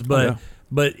ends, but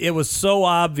it was so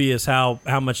obvious how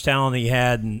much talent he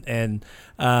had, and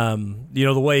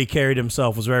the way he carried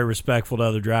himself was very respectful to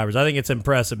other drivers. I think it's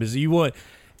impressive.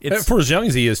 It's for as young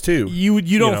as he is too.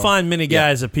 You don't find many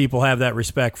guys that people have that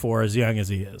respect for as young as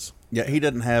he is. Yeah, he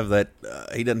doesn't have that.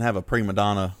 He doesn't have a prima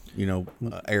donna,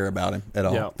 air about him at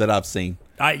all that I've seen.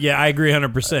 I agree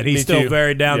 100%. He's still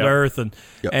very down to earth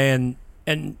and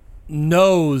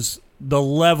knows the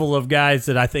level of guys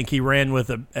that I think he ran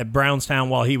with at Brownstown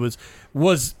while he was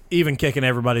even kicking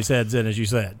everybody's heads in, as you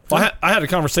said. Well, I had a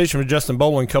conversation with Justin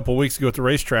Bowling a couple of weeks ago at the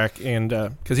racetrack, and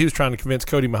because he was trying to convince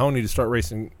Cody Mahoney to start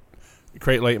racing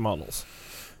crate late models,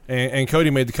 and Cody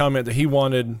made the comment that he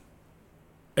wanted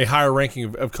a higher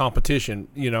ranking of competition,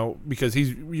 because he's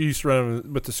used to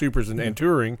running with the supers and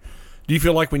touring. Do you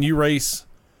feel like when you race,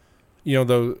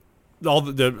 the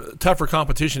tougher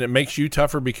competition, it makes you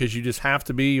tougher because you just have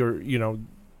to be, or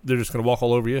they're just going to walk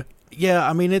all over you? Yeah,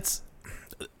 I mean, it's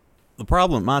the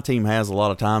problem my team has a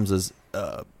lot of times is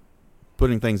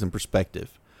putting things in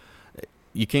perspective.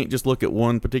 You can't just look at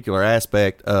one particular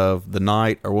aspect of the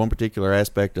night or one particular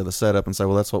aspect of the setup and say,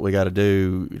 well, that's what we got to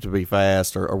do to be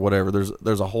fast or whatever.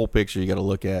 There's a whole picture you got to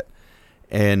look at.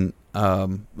 And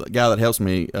the guy that helps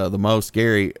me the most,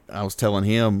 Gary, I was telling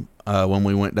him when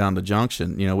we went down to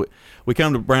Junction, we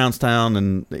come to Brownstown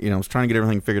and, was trying to get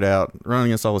everything figured out, running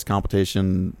against all this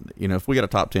competition. If we got a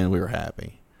top 10, we were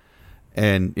happy.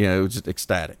 And, it was just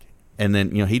ecstatic. And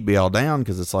then, he'd be all down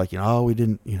because it's like, we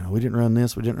didn't run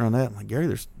this, we didn't run that. I'm like, Gary,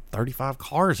 there's 35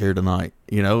 cars here tonight.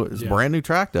 It's a brand new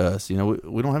track to us. We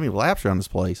don't have any laps around this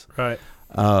place. Right.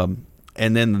 And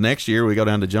then the next year we go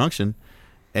down to Junction,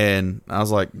 and I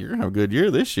was like, you're going to have a good year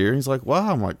this year. He's like,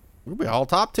 wow. I'm like, we'll be all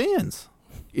top 10s.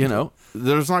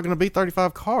 There's not going to be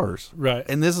 35 cars. Right.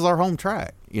 And this is our home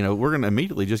track. We're going to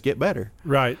immediately just get better.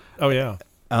 Right. Oh, yeah.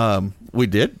 We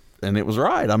did, and it was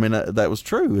right. I mean, that was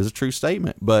true. It was a true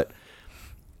statement. But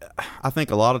I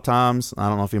think a lot of times, I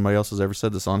don't know if anybody else has ever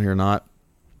said this on here or not,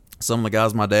 some of the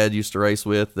guys my dad used to race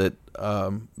with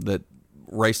that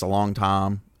raced a long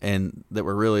time and that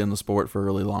were really in the sport for a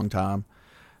really long time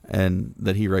and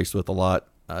that he raced with a lot,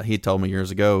 he told me years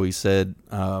ago, he said,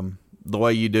 the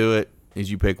way you do it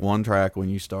is you pick one track when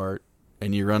you start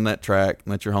and you run that track,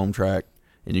 and that's your home track,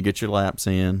 and you get your laps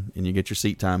in and you get your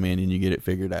seat time in and you get it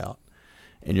figured out.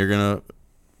 And you're going to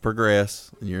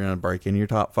progress, and you're going to break into your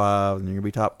top 5, and you're going to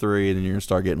be top 3, and then you're going to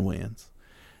start getting wins.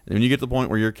 And when you get to the point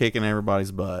where you're kicking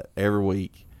everybody's butt every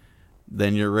week,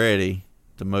 then you're ready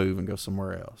to move and go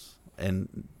somewhere else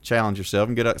and challenge yourself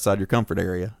and get outside your comfort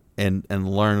area and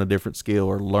learn a different skill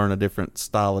or learn a different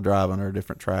style of driving or a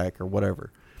different track or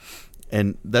whatever.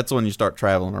 And that's when you start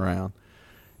traveling around.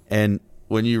 And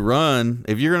when you run,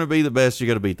 if you're going to be the best, you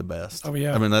got to beat the best. Oh,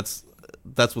 yeah. I mean, that's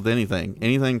with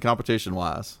anything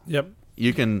competition-wise. Yep.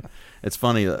 You can. It's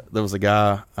funny that there was a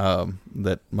guy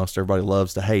that most everybody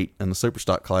loves to hate in the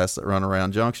Superstock class that run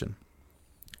around Junction,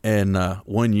 and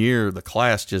one year the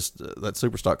class that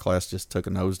Superstock class just took a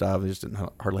nosedive. They just didn't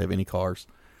hardly have any cars,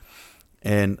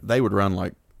 and they would run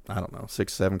like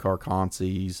 6-7 car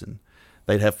consies, and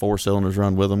they'd have 4 cylinders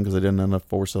run with them because they didn't have enough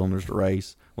 4 cylinders to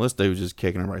race. Well, this dude was just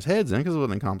kicking everybody's heads in because it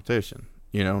wasn't in competition.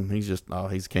 And he's just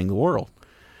he's king of the world.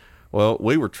 Well,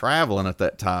 we were traveling at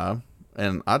that time.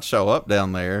 And I'd show up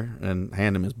down there and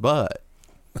hand him his butt,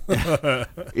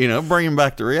 bring him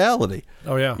back to reality.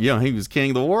 Oh, yeah. He was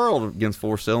king of the world against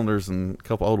 4 cylinders and a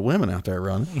couple old women out there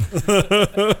running.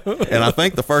 And I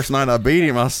think the first night I beat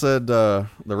him, I said, the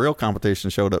real competition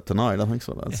showed up tonight. I think that's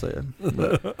what I said.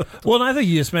 Well, and I think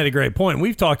you just made a great point.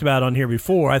 We've talked about it on here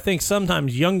before. I think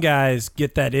sometimes young guys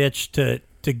get that itch to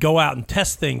go out and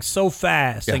test things so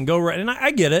fast and go right. And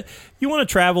I get it. You want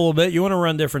to travel a little bit. You want to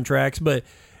run different tracks, but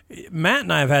Matt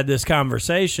and I have had this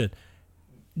conversation.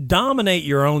 Dominate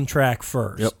your own track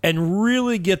first and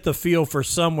really get the feel for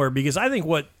somewhere, because I think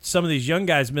what some of these young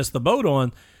guys miss the boat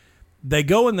on, they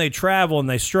go and they travel and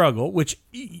they struggle, which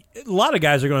a lot of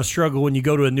guys are going to struggle when you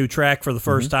go to a new track for the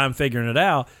first time figuring it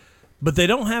out, but they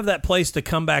don't have that place to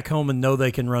come back home and know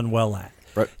they can run well at.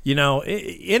 Right.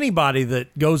 Anybody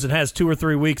that goes and has 2 or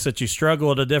 3 weeks that you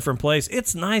struggle at a different place,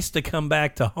 it's nice to come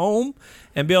back to home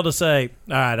and be able to say,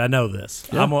 all right, I know this.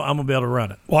 Yeah. I'm going to be able to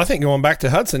run it. Well, I think going back to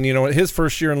Hudson, his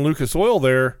first year in Lucas Oil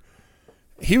there,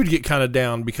 he would get kind of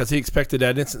down because he expected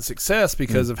that instant success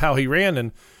because of how he ran.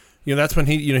 And That's when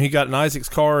he got in Isaac's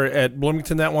car at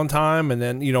Bloomington that one time, and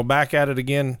then back at it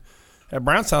again at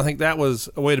Brownstown. I think that was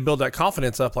a way to build that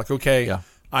confidence up. Like, okay, Yeah.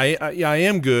 I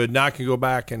am good now. I can go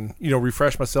back and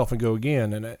refresh myself and go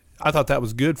again. And I thought that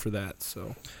was good for that.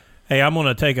 So, Hey, I'm going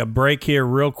to take a break here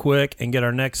real quick and get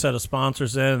our next set of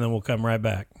sponsors in, and then we'll come right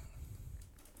back.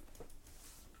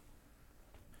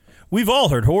 We've all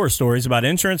heard horror stories about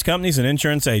insurance companies and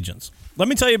insurance agents. Let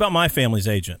me tell you about my family's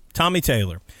agent, Tommy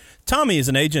Taylor. Tommy is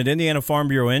an agent at Indiana Farm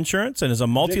Bureau Insurance and is a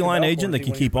multi-line agent that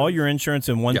can keep all your insurance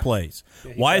in one place.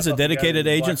 Why is a dedicated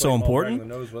agent so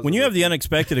important? When you have the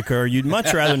unexpected occur, you'd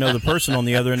much rather know the person on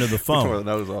the other end of the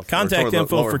phone. Contact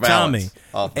info for Tommy,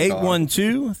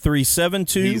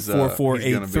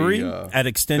 812-372-4483 at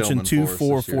extension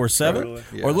 2447,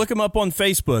 or look him up on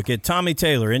Facebook at Tommy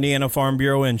Taylor, Indiana Farm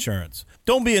Bureau Insurance.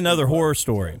 Don't be another horror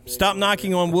story. Stop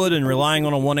knocking on wood and relying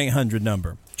on a 1-800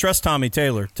 number. Trust Tommy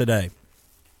Taylor today.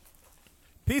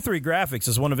 P3 Graphics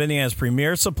is one of Indiana's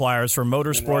premier suppliers for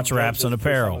motorsports wraps and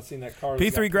apparel.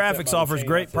 P3 Graphics offers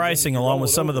great pricing along with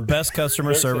some of the best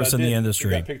customer service in the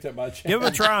industry. Give them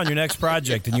a try on your next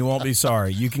project and you won't be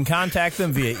sorry. You can contact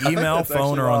them via email,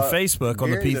 phone, or on Facebook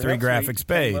on the P3 Graphics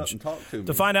page.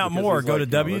 To find out more, go to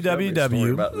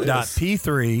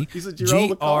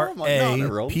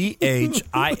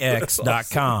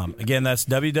www.p3graphics.com. Again, that's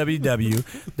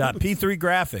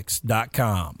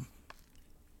www.p3graphics.com.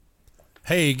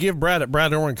 Hey, give Brad at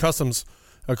Brad Irwin Customs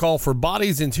a call for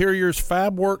bodies, interiors,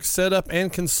 fab work, setup,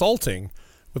 and consulting.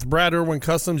 With Brad Irwin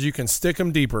Customs, you can stick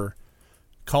them deeper.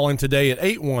 Call him today at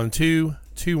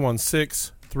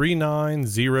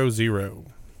 812-216-3900.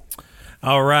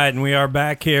 All right, and we are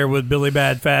back here with Billy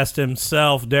Badfast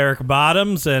himself, Derek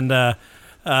Bottoms, and man,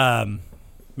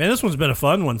 this one's been a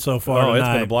fun one so far tonight. It's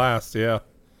been a blast, yeah.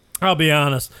 I'll be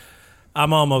honest,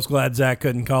 I'm almost glad Zach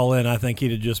couldn't call in. I think he'd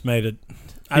have just made it.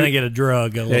 I think it'd have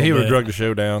drug a little bit. Yeah, he would have drugged the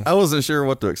show down. I wasn't sure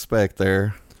what to expect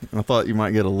there. I thought you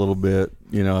might get a little bit,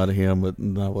 out of him, but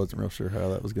I wasn't real sure how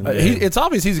that was going to be. It's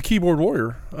obvious he's a keyboard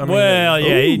warrior.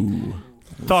 He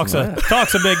talks a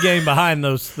big game behind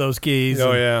those keys.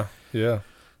 Oh, yeah.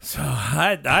 So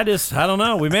I don't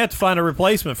know. We may have to find a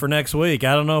replacement for next week.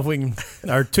 I don't know if we can,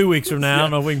 or 2 weeks from now. I don't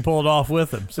know if we can pull it off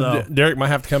with him. So Derek might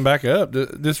have to come back up to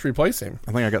just replace him.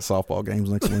 I think I got softball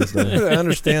games next Wednesday. I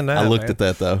understand that. I looked at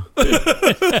that though.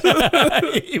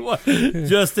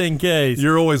 Just in case.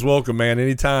 You're always welcome, man.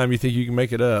 Anytime you think you can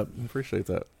make it up. Appreciate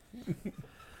that.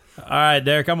 All right,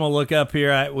 Derek, I'm going to look up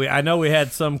here. I know we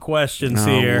had some questions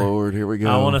here. Oh, Lord, here we go.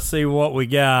 I want to see what we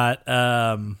got.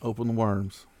 Open the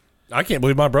worms. I can't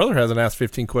believe my brother hasn't asked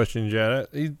 15 questions yet.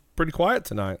 He's pretty quiet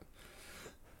tonight.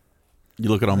 You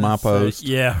looking on my post?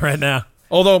 Yeah, right now.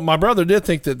 Although my brother did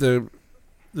think that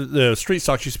the street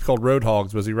stocks used to be called road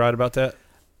hogs. Was he right about that?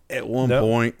 At one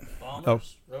point.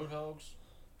 Bombers, road hogs.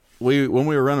 When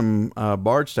we were running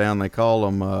Bardstown, they called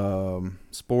them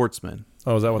sportsmen.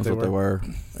 Oh, is that what That's they were?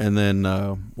 And then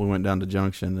we went down to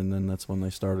Junction, and then that's when they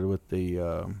started with the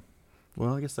I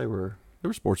guess they were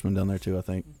sportsmen down there too, I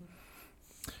think.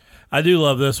 I do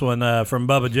love this one from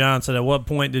Bubba Johnson. At what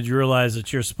point did you realize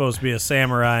that you're supposed to be a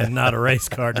samurai and not a race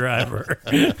car driver?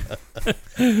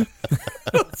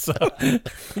 So,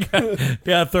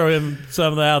 gotta throw him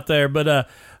some out there. But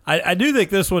I do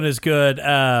think this one is good.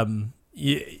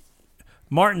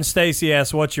 Martin Stacy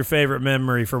asks, "What's your favorite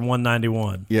memory from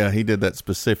 191?" Yeah, he did that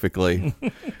specifically.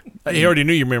 He already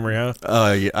knew your memory, huh?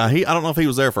 Yeah, I don't know if he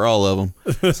was there for all of them.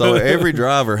 So every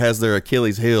driver has their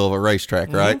Achilles heel of a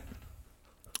racetrack, right?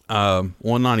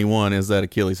 191 is that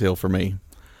Achilles heel for me.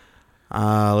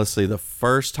 Let's see. The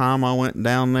first time I went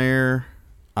down there,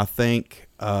 I think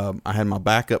I had my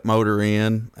backup motor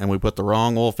in, and we put the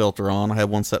wrong oil filter on. I had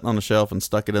one sitting on the shelf and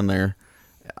stuck it in there.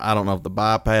 I don't know if the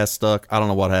bypass stuck. I don't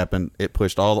know what happened. It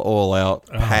pushed all the oil out,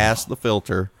 past the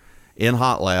filter, in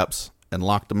hot laps, and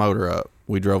locked the motor up.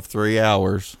 We drove 3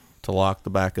 hours to lock the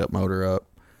backup motor up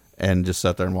and just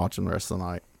sat there and watched them the rest of the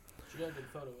night.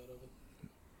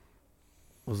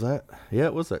 Was that? Yeah,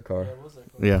 it was that car. Yeah, it was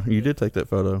that car. Yeah, you did take that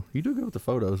photo. You do good with the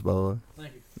photos, by the way.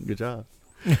 Thank you. Good job.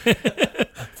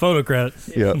 Photo credit.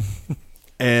 Yep.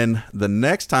 And the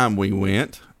next time we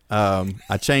went,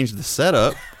 I changed the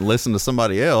setup, listened to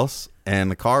somebody else, and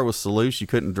the car was so loose you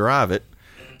couldn't drive it.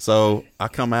 So I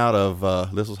come out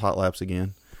of, this was hot laps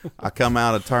again. I come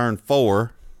out of turn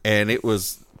 4, and it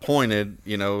was pointed,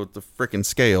 with the freaking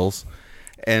scales.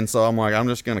 And so I'm like, I'm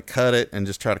just going to cut it and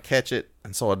just try to catch it.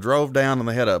 And so I drove down, and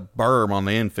they had a berm on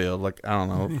the infield. Like, I don't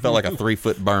know, it felt like a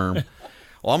 3-foot berm.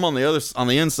 Well, I'm on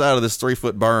the inside of this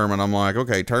 3-foot berm, and I'm like,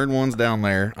 okay, turn 1's down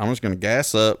there. I'm just going to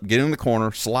gas up, get in the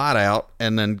corner, slide out,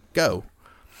 and then go.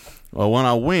 Well, when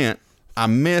I went, I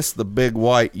missed the big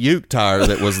white Uke tire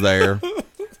that was there,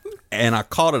 and I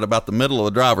caught it about the middle of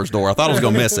the driver's door. I thought I was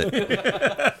going to miss it.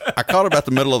 I caught it about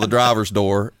the middle of the driver's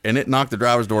door, and it knocked the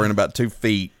driver's door in about 2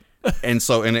 feet. And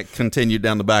it continued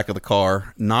down the back of the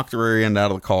car, knocked the rear end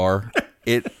out of the car.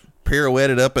 It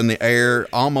pirouetted up in the air,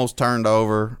 almost turned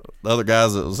over. The other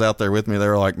guys that was out there with me, they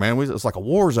were like, man, it's like a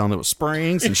war zone. There was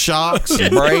springs and shocks and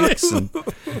brakes. And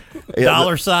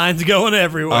dollar signs going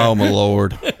everywhere. Oh, my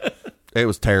Lord. It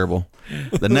was terrible.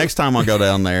 The next time I go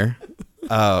down there,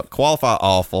 qualify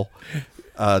awful.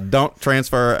 Don't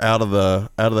transfer out of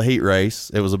the heat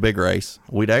race. It was a big race.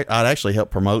 I'd actually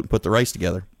help promote and put the race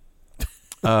together.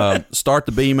 Start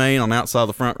the B main on the outside of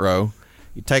the front row.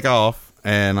 You take off,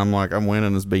 and I'm like, I'm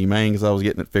winning this B main because I was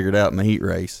getting it figured out in the heat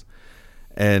race.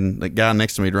 And the guy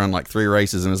next to me had run like 3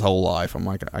 races in his whole life. I'm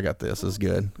like, I got this. This is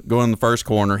good. Go in the first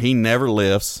corner. He never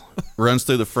lifts. Runs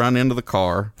through the front end of the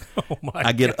car. Oh my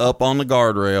I get up on the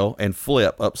guardrail and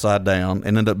flip upside down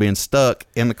and end up being stuck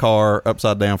in the car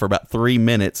upside down for about 3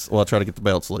 minutes while I try to get the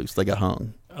belts loose. They got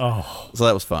hung. Oh. So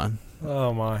that was fun.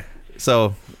 Oh, my.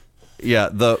 So, yeah,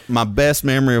 my best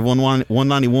memory of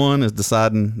 191 is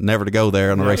deciding never to go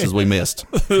there on the races we missed.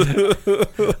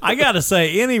 I got to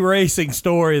say, any racing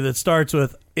story that starts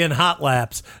with in hot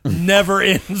laps never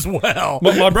ends well.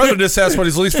 But my brother just asked what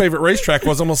his least favorite racetrack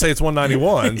was. I'm going to say it's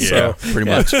 191. Yeah, so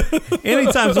pretty much.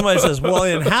 Anytime somebody says, well,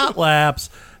 in hot laps,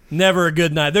 never a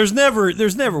good night. There's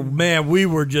never, man, we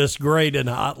were just great in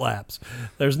hot laps.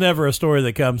 There's never a story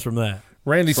that comes from that.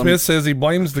 Randy Smith says he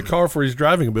blames the car for his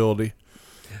driving ability.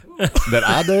 That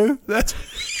I do? That's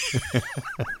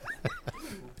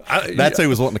who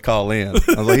was wanting to call in. I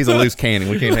was like, he's a loose cannon.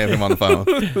 We can't have him on the phone.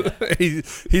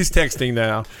 He's texting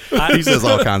now. He says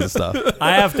all kinds of stuff.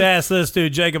 I have to ask this too.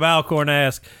 Jacob Alcorn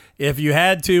asked, if you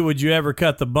had to, would you ever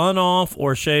cut the bun off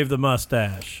or shave the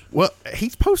mustache? Well,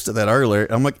 he's posted that earlier.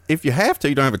 I'm like, if you have to,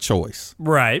 you don't have a choice.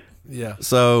 Right. Yeah.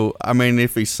 So, I mean,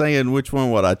 if he's saying which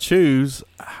one would I choose,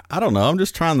 I don't know. I'm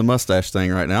just trying the mustache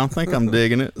thing right now. I think I'm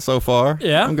digging it so far.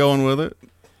 Yeah. I'm going with it.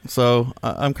 So,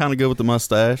 I'm kind of good with the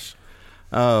mustache.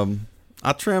 I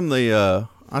trim the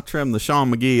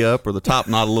Sean McGee up or the top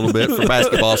knot a little bit for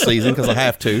basketball season because I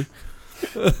have to.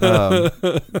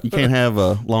 You can't have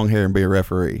long hair and be a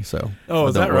referee. So,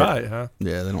 is that right? Huh?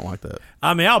 Yeah, they don't like that.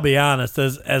 I mean, I'll be honest.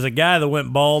 As a guy that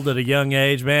went bald at a young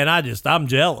age, man, I'm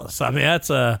jealous. I mean,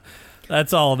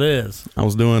 that's all it is. I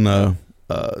was doing a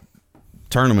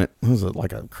tournament. What was it,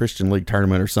 like a Christian League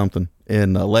tournament or something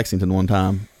in Lexington one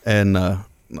time, and I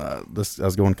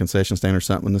was going to concession stand or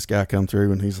something. And this guy come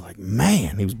through, and he's like,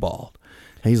 "Man," he was bald.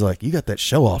 He's like, "You got that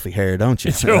show-offy hair, don't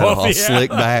you?" All slick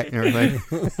back and everything.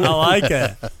 I like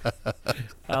that.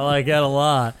 I like that a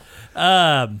lot.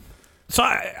 So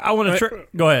I want to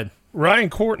go ahead. Ryan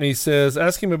Courtney says,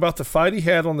 ask him about the fight he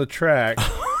had on the track.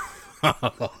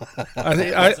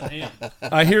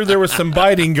 I hear there was some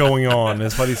biting going on,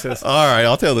 is what he says. All right,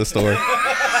 I'll tell this story.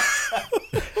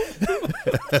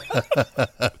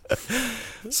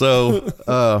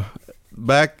 So,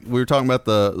 back, we were talking about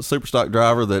the Superstock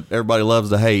driver that everybody loves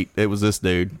to hate. It was this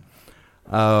dude.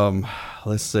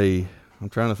 Let's see. I'm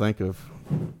trying to think of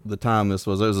the time this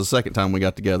was. It was the second time we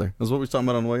got together. That's what we were talking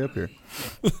about on the way up here.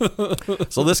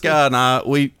 So this guy and I,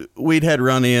 we'd had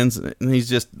run-ins, and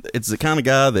it's the kind of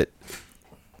guy that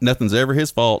nothing's ever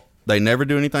his fault. They never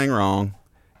do anything wrong,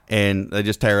 and they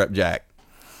just tear up Jack.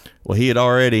 Well, he had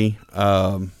already,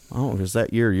 I don't know if it was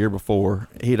that year or year before,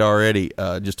 he'd already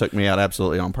just took me out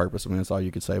absolutely on purpose. I mean, that's all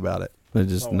you could say about it. There's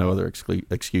just no other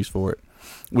excuse for it.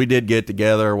 We did get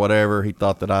together or whatever. He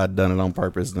thought that I had done it on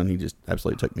purpose, and then he just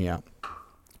absolutely took me out.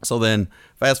 So then,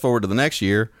 fast forward to the next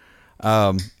year,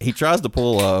 he tries to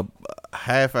pull a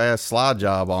half-ass slide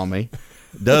job on me,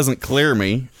 doesn't clear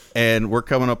me, and we're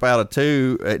coming up out of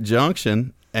 2 at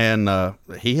Junction, and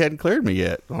he hadn't cleared me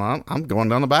yet. Well, I'm going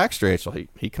down the backstretch, so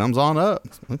he comes on up.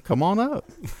 Come on up.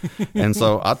 And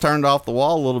so I turned off the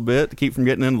wall a little bit to keep from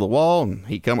getting into the wall, and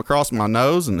he come across my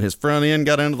nose, and his front end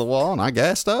got into the wall, and I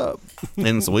gassed up.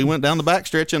 And so we went down the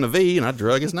backstretch in a V, and I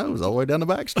drug his nose all the way down the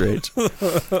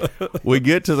backstretch. We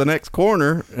get to the next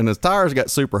corner, and his tires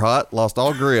got super hot, lost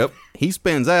all grip. He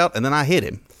spins out, and then I hit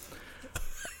him.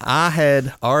 I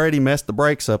had already messed the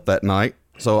brakes up that night,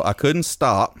 so I couldn't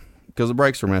stop because the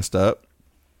brakes were messed up.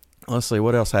 Let's see,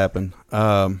 what else happened?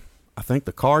 I think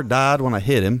the car died when I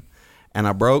hit him, and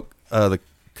I broke broke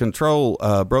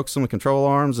some of the control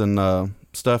arms and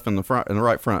stuff in the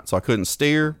right front. So I couldn't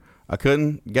steer, I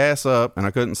couldn't gas up, and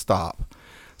I couldn't stop.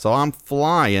 So I'm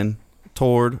flying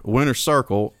toward Winter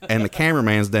Circle, and the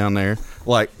cameraman's down there,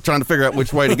 like, trying to figure out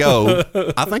which way to go.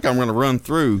 I think I'm going to run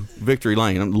through Victory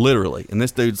Lane, literally, and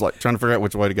this dude's, like, trying to figure out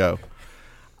which way to go.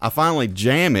 I finally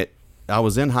jam it I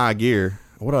was in high gear.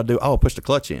 What did I do? Oh, I pushed the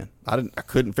clutch in. I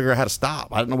couldn't figure out how to stop.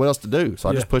 I didn't know what else to do. So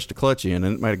I just pushed the clutch in,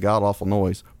 and it made a god-awful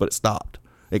noise, but it stopped.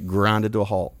 It grinded to a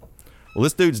halt. Well,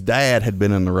 this dude's dad had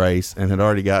been in the race and had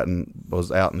already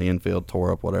was out in the infield,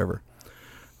 tore up, whatever.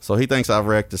 So he thinks I've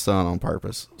wrecked his son on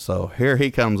purpose. So here he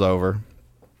comes over,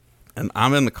 and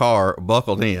I'm in the car,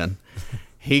 buckled in.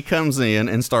 He comes in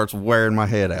and starts wearing my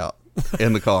head out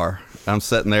in the car. I'm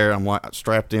sitting there, I'm like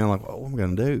strapped in, like, what am I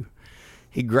going to do?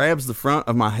 He grabs the front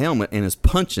of my helmet and is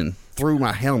punching through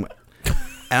my helmet. And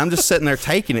I'm just sitting there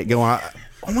taking it, going,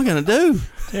 what am I going to do?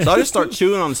 So I just start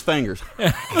chewing on his fingers.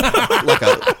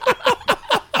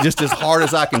 Just as hard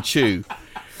as I can chew.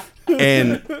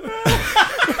 And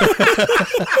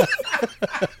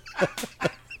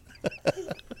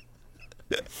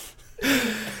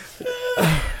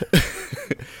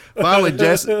finally,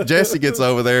 Jesse gets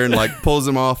over there and like pulls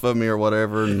him off of me or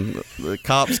whatever, and the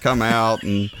cops come out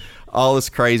and all this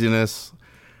craziness.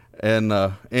 And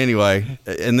anyway,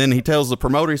 and then he tells the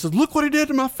promoter, he says, "Look what he did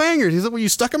to my fingers." He said, "Well, you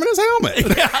stuck him in his helmet."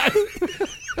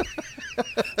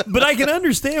 But I can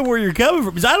understand where you're coming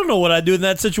from, because I don't know what I'd do in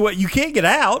that situation. You can't get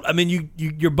out. I mean,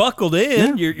 you're buckled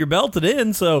in, you're belted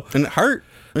in, so and it hurt.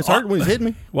 It's hurt when he's hitting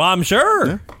me. Well, I'm sure.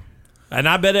 Yeah. And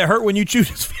I bet it hurt when you chewed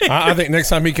his finger. I think next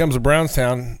time he comes to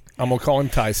Brownstown, I'm going to call him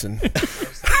Tyson.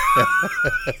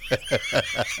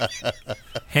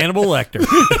 Hannibal Lecter.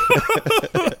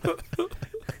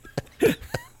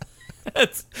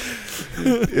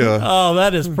 Oh,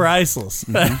 that is priceless.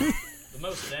 Mm-hmm. The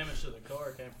most damage to the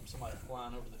car came from somebody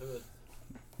flying over the hood.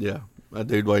 Yeah, that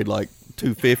dude weighed like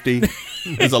 250.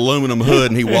 His aluminum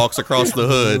hood, and he walks across the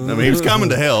hood. I mean, he was coming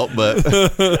to help, but I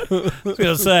was going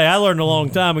to say, I learned a long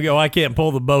time ago I can't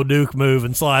pull the Bo Duke move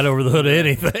and slide over the hood of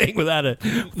anything without it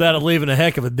leaving a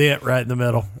heck of a dent right in the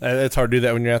middle. It's hard to do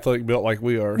that when you're athletic built like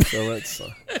we are. So that's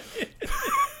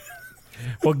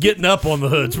well, getting up on the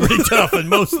hood's pretty tough in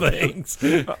most things.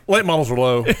 Late models are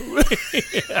low.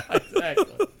 Yeah,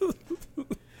 exactly.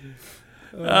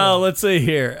 Let's see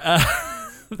here.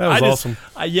 That was awesome.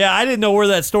 I didn't know where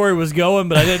that story was going,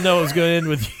 but I didn't know it was going to end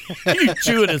with you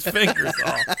chewing his fingers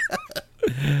off.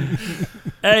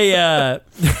 Hey,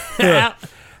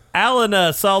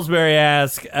 Alan Salisbury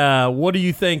asked, what do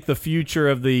you think the future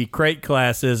of the crate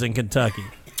class is in Kentucky?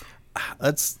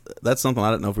 That's something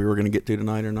I didn't know if we were going to get to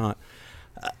tonight or not.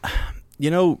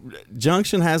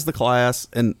 Junction has the class,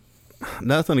 and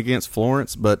nothing against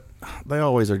Florence, but they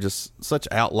always are just such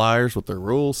outliers with their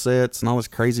rule sets and all this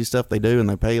crazy stuff they do, and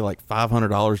they pay like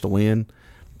 $500 to win.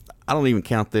 I don't even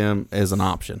count them as an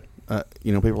option.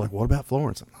 People are like, what about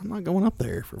Florence? I'm not going up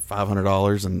there for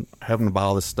 $500 and having to buy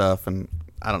all this stuff, and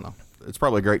I don't know. It's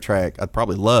probably a great track. I'd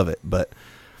probably love it, but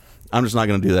I'm just not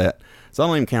going to do that. So I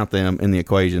don't even count them in the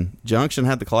equation. Junction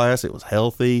had the class. It was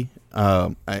healthy.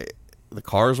 The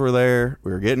cars were there.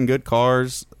 We were getting good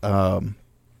cars.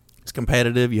 It's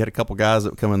competitive. You had a couple guys that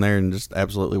would come in there and just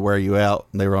absolutely wear you out.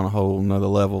 They were on a whole another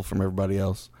level from everybody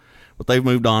else. But they've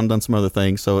moved on, done some other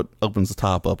things, so it opens the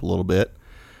top up a little bit.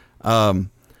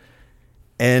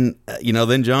 Then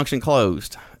Junction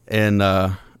closed. And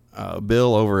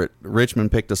Bill over at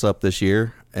Richmond picked us up this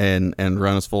year and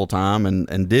run us full time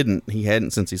and didn't. He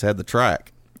hadn't since he's had the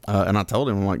track. And I told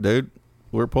him, I'm like, dude,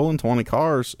 we're pulling 20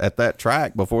 cars at that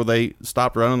track before they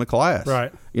stopped running the class.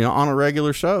 Right. On a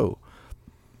regular show.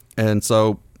 And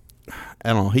so,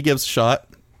 I don't know, he gives a shot,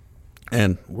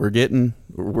 and we're getting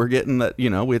that,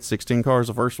 we had 16 cars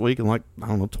the first week and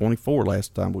 24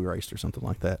 last time we raced or something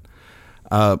like that.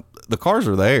 The cars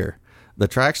are there. The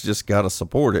tracks just got to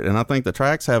support it. And I think the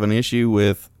tracks have an issue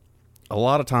with a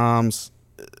lot of times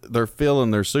they're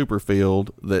filling their super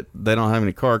field that they don't have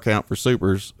any car count for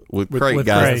supers with crate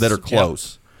guys crates that are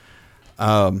close.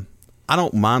 Yeah. I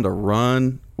don't mind a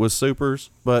run with supers,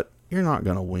 but you're not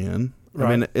going to win. Right.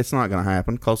 I mean, it's not going to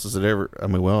happen. Closest it ever.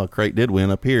 A crate did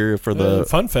win up here for the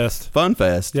Fun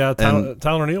Fest. Yeah,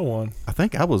 Tyler Neal won. I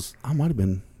think I might have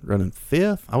been running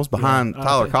fifth. I was behind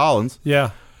Tyler Collins.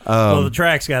 Yeah. Well, the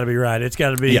track's got to be right. It's got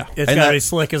to be. Yeah. It's got to be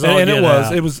slick as all get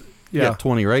out. It was. Yeah,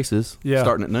 20 races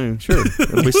starting at noon. Sure,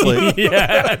 it'll be slick.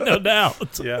 Yeah, no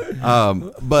doubt. Yeah.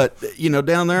 But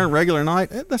down there on regular night,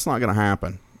 that's not going to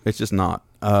happen. It's just not.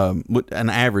 With an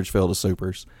average field of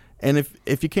supers, and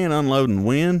if you can't unload and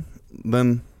win,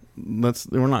 then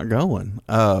we're not going.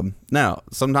 Now,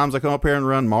 sometimes I come up here and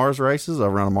run Mars races. I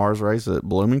run a Mars race at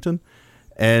Bloomington,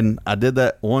 and I did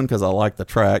that one because I like the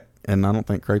track, and I don't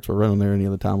think crates were running there any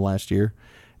other time last year.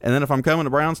 And then if I'm coming to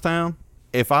Brownstown,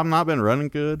 if I've not been running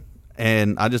good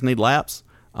and I just need laps,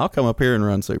 I'll come up here and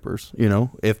run supers.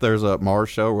 If there's a Mars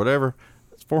show or whatever,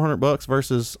 it's $400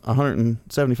 versus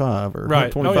 $175 or $125.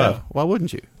 Right. Oh, yeah. Why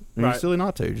wouldn't you? And Right. You're silly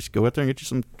not to. Just go out there and get you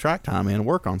some track time in and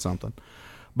work on something.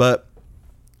 But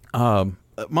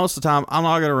most of the time, I'm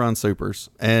not going to run supers.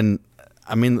 And,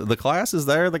 I mean, the class is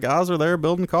there. The guys are there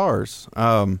building cars.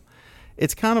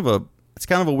 It's kind of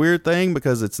a weird thing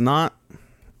because it's not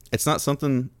a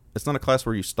class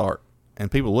where you start. And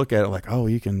people look at it like, oh,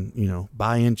 you can,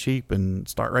 buy in cheap and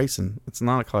start racing. It's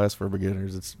not a class for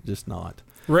beginners. It's just not.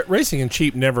 Racing and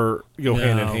cheap never go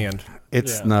hand in hand.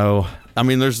 No. I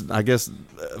mean, there's, I guess,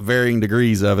 varying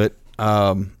degrees of it.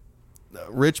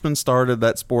 Richmond started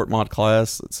that sport mod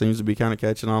class. It seems to be kind of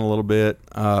catching on a little bit.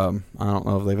 I don't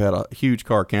know if they've had a huge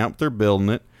car count, but they're building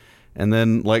it. And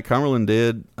then Lake Cumberland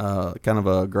did kind of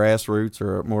a grassroots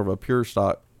or more of a pure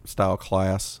stock style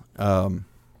class.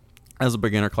 As a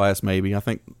beginner class, maybe. I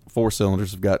think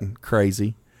 4-cylinders have gotten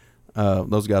crazy.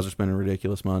 Those guys are spending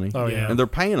ridiculous money. Oh, yeah. And they're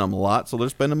paying them a lot, so they're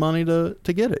spending money to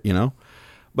get it,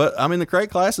 But, I mean, the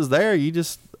crate class is there. You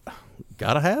just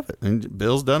got to have it. And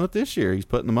Bill's done it this year. He's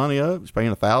putting the money up. He's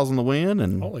paying $1,000 to win.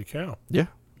 And Holy cow. yeah.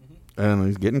 And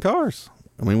he's getting cars.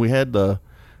 I mean, we had the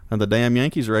damn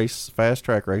Yankees race, fast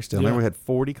track race down there. We had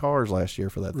 40 cars last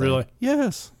year for that thing. Really?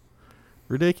 Yes.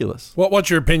 Ridiculous. What's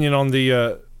your opinion on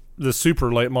the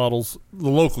super late models, the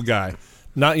local guy?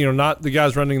 Not the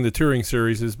guys running the touring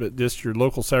series, but just your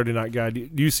local Saturday night guy. Do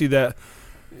you see that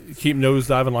keep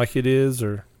nosediving like it is,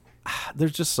 or?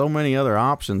 There's just so many other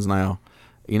options now.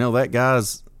 That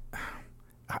guy's,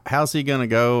 how's he going to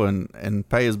go and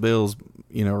pay his bills,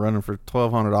 running for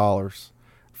 $1,200,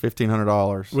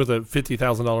 $1,500? With a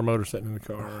 $50,000 motor sitting in the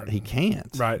car. He can't.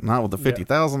 Right. Not with the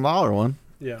 $50,000 one.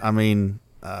 Yeah. I mean,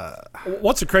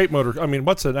 what's a crate motor? I mean,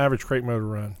 what's an average crate motor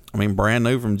run? I mean, brand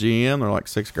new from GM, they're like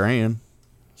 $6,000.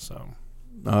 So,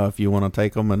 if you want to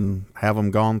take them and have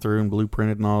them gone through and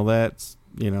blueprinted and all that, it's,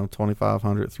 $2,500,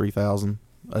 $3,000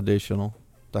 additional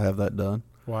to have that done.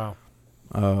 Wow.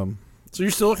 So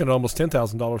you're still looking at almost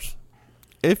 $10,000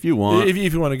 if you want. If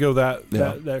you want to go that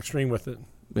extreme with it.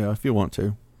 Yeah, if you want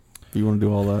to. If you want to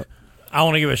do all that. I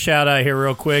want to give a shout out here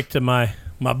real quick to my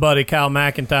buddy Kyle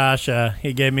McIntosh.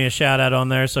 He gave me a shout out on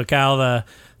there. So Kyle,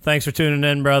 thanks for tuning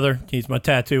in, brother. He's my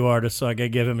tattoo artist, so I got to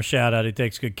give him a shout out. He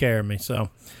takes good care of me. So,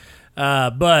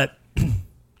 but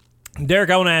Derek,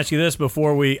 I want to ask you this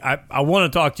before I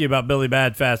want to talk to you about Billy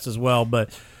Badfast as well.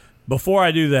 But before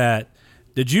I do that,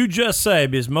 did you just say,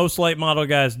 because most late model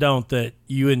guys don't, that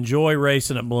you enjoy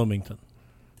racing at Bloomington?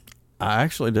 I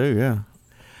actually do, yeah.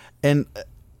 And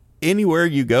anywhere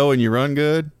you go and you run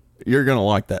good, you're going to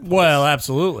like that place. Well,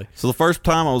 absolutely. So the first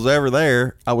time I was ever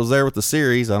there, I was there with the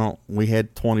series. We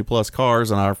had 20 plus cars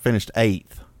and I finished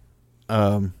 8th.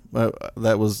 That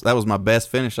was my best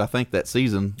finish, I think, that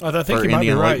season. I think you might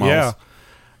be right, yeah.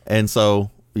 And so,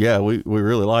 yeah, we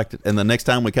really liked it. And the next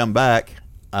time we come back,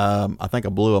 I think I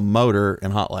blew a motor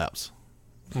in hot laps.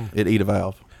 It eat a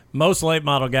valve. Most late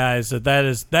model guys,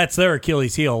 that's their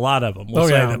Achilles heel. A lot of them will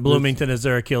say that Bloomington is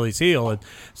their Achilles heel. And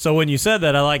so when you said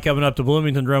that, I like coming up to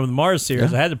Bloomington to run with the Mars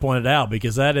series. I had to point it out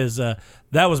because that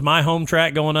was my home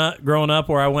track growing up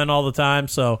where I went all the time.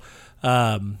 So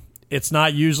it's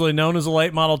not usually known as a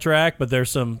late model track, but there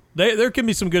can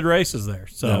be some good races there.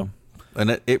 So,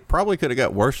 and it probably could have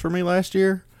got worse for me last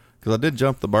year because I did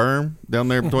jump the berm down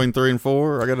there between 3 and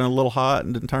 4. I got in a little hot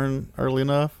and didn't turn early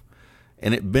enough,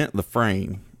 and it bent the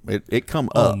frame. It come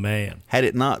up. Oh, man. Had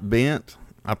it not bent,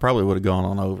 I probably would have gone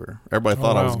on over. Everybody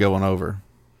thought I was going over.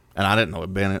 And I didn't know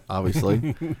it bent it,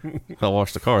 obviously. I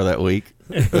washed the car that week.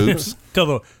 Oops.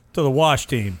 to the wash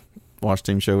team. Wash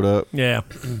team showed up. Yeah.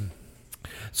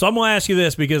 So I'm going to ask you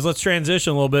this because let's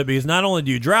transition a little bit because not only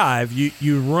do you drive,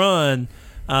 you run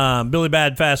Billy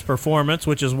Badfast Performance,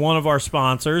 which is one of our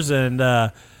sponsors.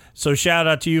 And so shout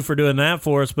out to you for doing that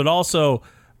for us. But also,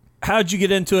 how'd you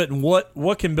get into it, and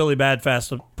what can Billy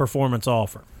Badfast Performance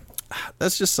offer?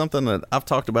 That's just something that I've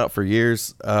talked about for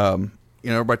years.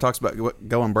 Everybody talks about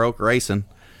going broke racing,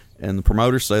 and the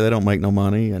promoters say they don't make no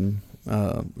money, and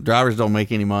drivers don't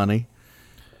make any money.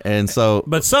 And so,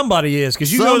 but somebody is,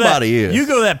 because you go to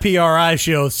that PRI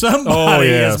show. Somebody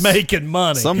is making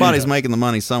money. Somebody's making the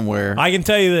money somewhere. I can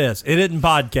tell you this: it isn't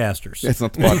podcasters. It's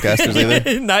not the podcasters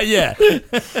either. Not yet.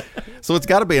 So it's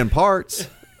got to be in parts.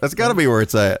 That's got to be where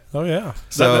it's at. Oh, yeah.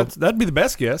 So that'd be the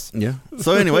best guess. Yeah.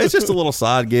 So anyway, it's just a little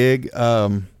side gig. I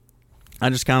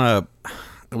just kind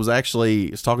of was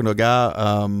talking to a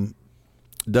guy,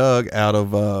 Doug, out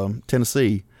of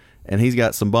Tennessee, and he's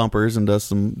got some bumpers and does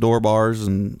some door bars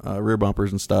and rear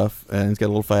bumpers and stuff, and he's got a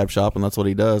little fab shop, and that's what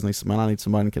he does. And he said, man, I need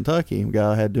somebody in Kentucky. The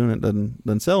guy I had doing it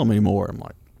doesn't sell them anymore. I'm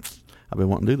like, I've been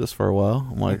wanting to do this for a while.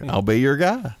 I'm like, I'll be your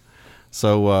guy.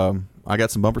 So I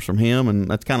got some bumpers from him, and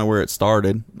that's kind of where it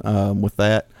started with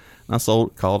that. And I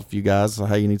called a few guys. Said,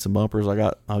 hey, you need some bumpers?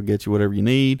 I'll get you whatever you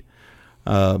need.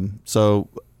 So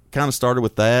kind of started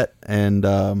with that, and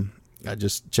I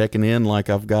just checking in. Like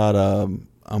I'm a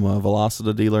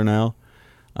Velocita dealer now.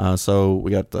 So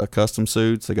we got custom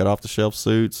suits. I got off the shelf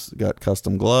suits. Got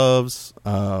custom gloves.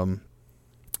 I've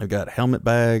got helmet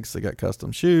bags. I got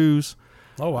custom shoes.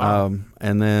 Oh wow!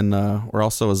 And then we're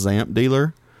also a Zamp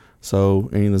dealer. So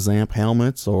any of the Zamp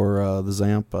helmets or the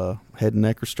Zamp head and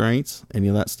neck restraints, any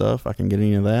of that stuff, I can get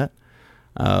any of that.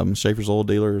 Schaefer's oil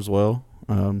dealer as well.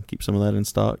 Keep some of that in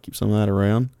stock. Keep some of that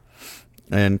around.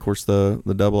 And, of course, the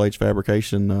Double H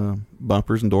fabrication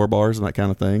bumpers and door bars and that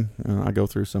kind of thing. I go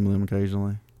through some of them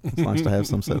occasionally. It's nice to have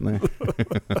some sitting there.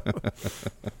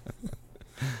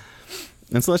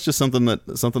 And so that's just something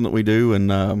that we do. And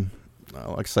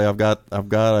like I say, I've got a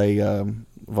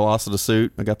Velocita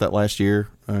suit. I got that last year.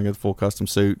 I got the full custom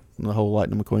suit, the whole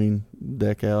Lightning McQueen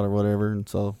deck out or whatever. And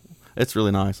so it's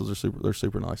really nice. They're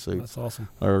super nice suits. That's awesome.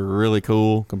 They're really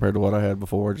cool compared to what I had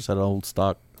before. I just had an old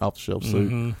stock off the shelf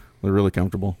suit. They're really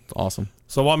comfortable. It's awesome.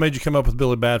 So what made you come up with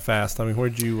Billy Badfast? I mean,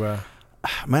 where'd you...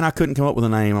 Man, I couldn't come up with a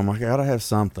name. I'm like, I got to have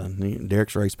something.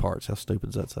 Derek's Race Parts. How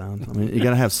stupid does that sound? I mean, you got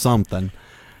to have something.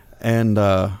 And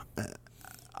I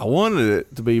wanted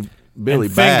it to be Billy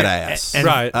Badass. and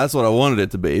right. That's what I wanted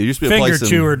it to be. It used to be a Finger place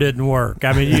chewer didn't work.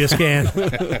 I mean, you just can't.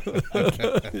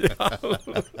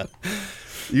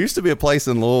 It used to be a place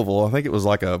in Louisville. I think it was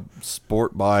like a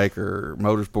sport bike or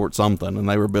motorsport something, and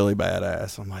they were Billy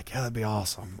Badass. I'm like, yeah, that'd be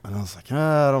awesome. And I was like,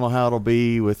 I don't know how it'll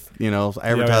be with,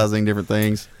 advertising different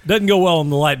things. Doesn't go well in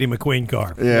the Lightning McQueen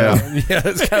car. Yeah. Yeah,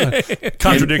 it's kind of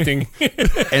contradicting.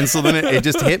 And so then it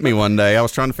just hit me one day. I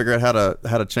was trying to figure out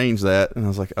how to change that, and I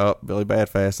was like, oh, Billy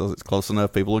Badfast. It's close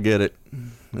enough. People will get it.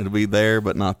 It'll be there,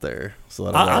 but not there. So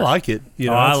I like it.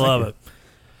 I love it.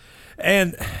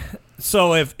 And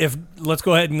so if let's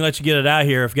go ahead and let you get it out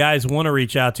here. If guys want to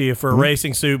reach out to you for a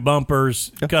racing suit,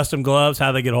 bumpers, custom gloves,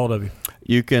 how do they get a hold of you?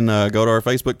 You can go to our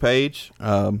Facebook page,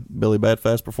 Billy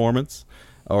Badfast Performance,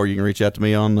 or you can reach out to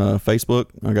me on Facebook.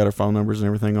 I got our phone numbers and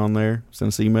everything on there. Send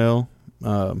us email,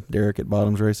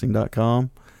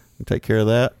 Derek@bottomsracing.com. And take care of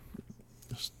that.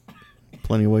 There's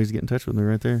plenty of ways to get in touch with me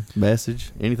right there. Message,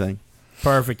 anything.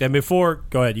 Perfect. And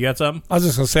go ahead. You got something? I was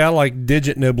just going to say, I like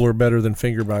Digit Nibbler better than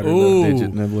Finger Biter. Ooh.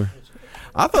 Digit Nibbler.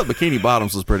 I thought Bikini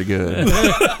Bottoms was pretty good.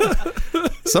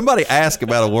 Somebody asked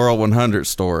about a World 100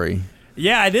 story.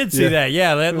 Yeah, I did see that.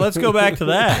 Yeah, let's go back to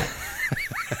that.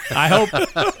 I hope.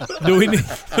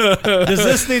 Does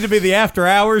this need to be the after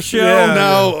hours show? Yeah.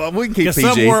 No, we can keep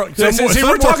PG.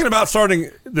 We're talking about starting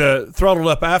the Throttled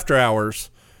Up After Hours.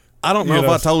 I don't know if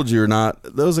I told you or not.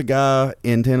 There was a guy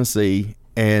in Tennessee,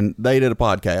 and they did a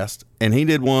podcast, and he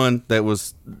did one that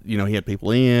was, he had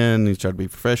people in, he tried to be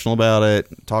professional about it,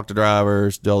 talk to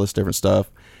drivers, do all this different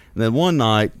stuff. And then one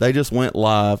night, they just went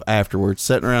live afterwards,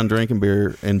 sitting around drinking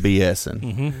beer and BSing.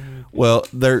 Mm-hmm. Well,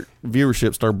 their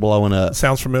viewership started blowing up.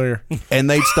 Sounds familiar. And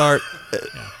they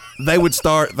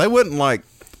wouldn't like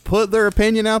put their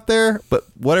opinion out there, but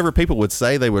whatever people would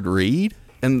say, they would read.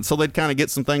 And so they'd kind of get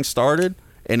some things started,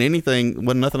 and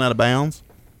nothing out of bounds.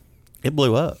 It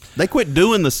blew up. They quit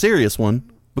doing the serious one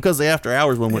because the after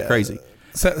hours one went crazy.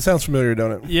 Sounds familiar,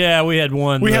 don't it? Yeah, we had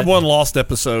one. We had one lost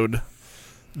episode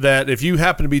that if you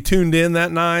happened to be tuned in that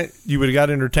night, you would have got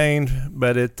entertained,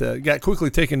 but it got quickly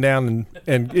taken down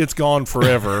and it's gone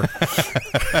forever.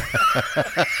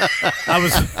 I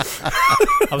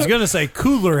was going to say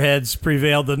cooler heads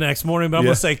prevailed the next morning, but I'm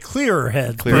going to say clearer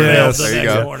heads prevailed the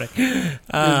next morning.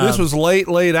 This was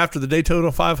late after the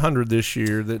Daytona 500 this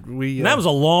year that we. And that was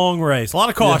a long race. A lot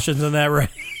of cautions in that race.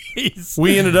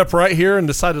 We ended up right here and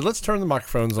decided, let's turn the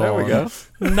microphones on. There we go.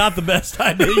 Not the best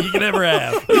idea you could ever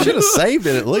have. You should have saved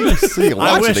it at least. So you can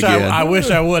watch it again. I wish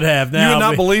I would have. Now you would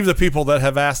not believe the people that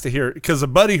have asked to hear it, because a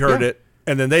buddy heard it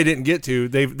and then they didn't get to.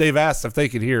 They've asked if they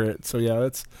could hear it. So yeah,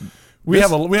 we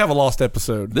have a lost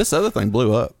episode. This other thing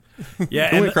blew up.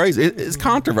 Yeah, it went crazy. It's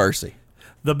controversy.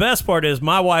 The best part is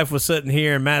my wife was sitting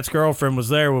here and Matt's girlfriend was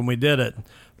there when we did it.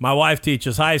 My wife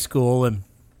teaches high school, and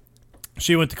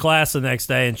she went to class the next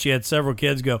day, and she had several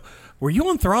kids go, "Were you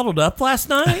on Throttled Up last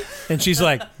night?" And she's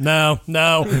like, No,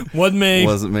 wasn't me.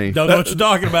 Wasn't me. Don't know what you're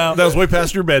talking about. That was way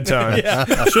past your bedtime. Yeah.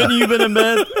 Shouldn't you have been in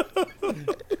bed?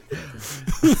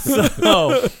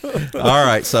 So, all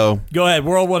right, so go ahead,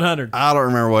 World 100. I don't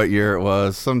remember what year it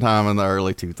was. Sometime in the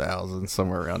early 2000s,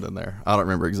 somewhere around in there. I don't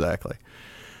remember exactly.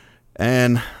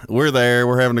 And we're there.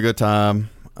 We're having a good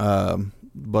time.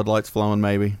 Bud Light's flowing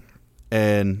maybe.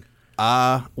 And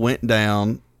I went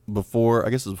down before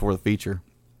the feature.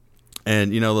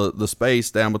 And, the space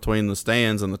down between the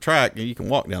stands and the track, you can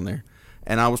walk down there.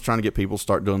 And I was trying to get people to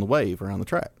start doing the wave around the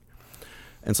track.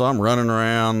 And so I'm running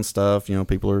around and stuff,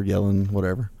 people are yelling,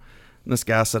 whatever. And this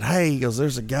guy said, hey, he goes,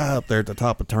 there's a guy up there at the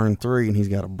top of turn 3, and he's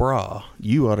got a bra.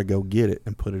 You ought to go get it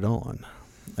and put it on.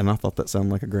 And I thought that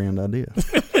sounded like a grand idea.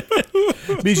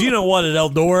 Because you know what, at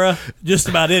Eldora, just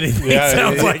about anything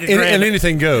sounds like a grand and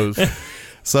anything goes.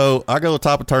 So I go to the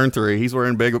top of turn 3. He's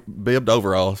wearing bibbed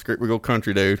overalls, great big old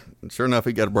country dude. And sure enough,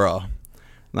 he got a bra.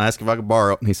 And I asked if I could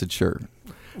borrow it, and he said, sure.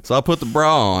 So I put the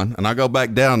bra on, and I go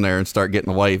back down there and start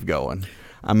getting the wave going.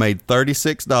 I made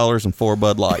 $36 and 4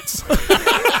 Bud Lights.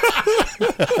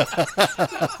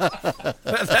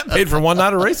 That paid for one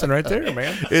night of racing right there,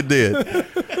 man. It did.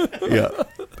 Yeah.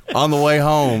 On the way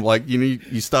home,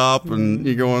 you stop and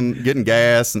you're getting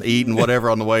gas and eating whatever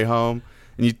on the way home.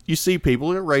 And you see people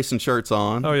with racing shirts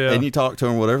on. Oh, yeah. And you talk to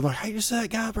them, whatever. Like, hey, you see that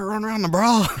guy up there running around in the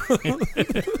bra?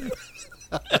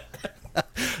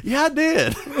 Yeah, I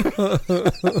did.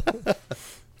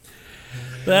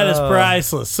 That is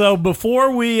priceless. So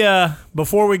before we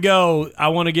go, I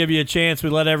want to give you a chance. We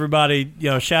let everybody,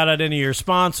 shout out any of your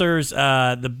sponsors,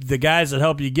 the guys that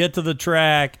help you get to the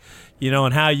track,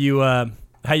 and how you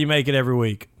make it every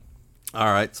week. All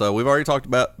right. So we've already talked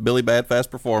about Billy Bad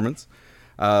Fast Performance.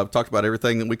 Talked about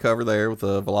everything that we cover there with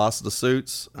the Velocita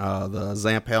suits, the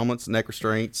Zamp helmets, neck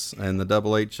restraints, and the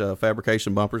Double H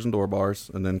fabrication bumpers and door bars,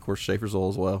 and then of course Schaefer's oil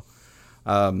as well.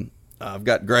 I've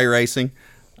got Gray Racing.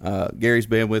 Gary's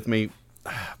been with me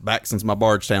back since my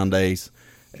Bardstown days,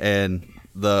 and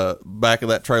the back of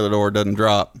that trailer door doesn't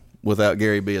drop without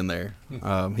Gary being there.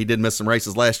 He did miss some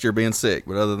races last year being sick,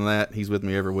 but other than that, he's with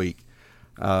me every week.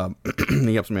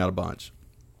 He helps me out a bunch.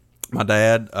 My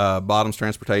dad, Bottoms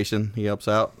Transportation, he helps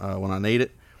out when I need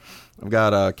it. I've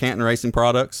got Canton Racing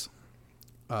Products,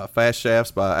 Fast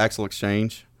Shafts by Axle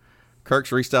Exchange,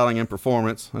 Kirk's Restyling and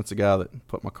Performance. That's the guy that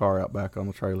put my car out back on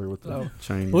the trailer with the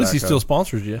chain. Well, at least he still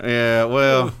sponsors you. Yeah,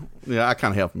 well, I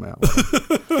kind of help him out.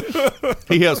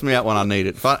 He helps me out when I need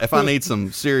it. If I need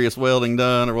some serious welding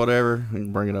done or whatever, he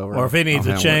can bring it over. Or if he needs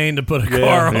a chain to put a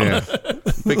car on. Yeah.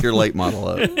 Pick your late model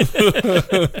up.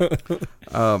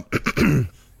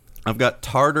 I've got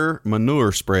Tartar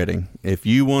Manure Spreading. If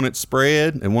you want it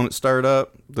spread and want it stirred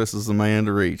up, this is the man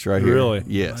to reach right here. Really?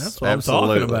 Yes, That's what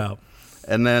absolutely. I'm talking about.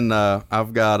 And then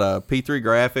I've got P3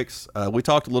 Graphics. We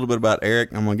talked a little bit about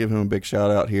Eric. I'm going to give him a big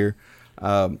shout out here.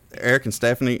 Eric and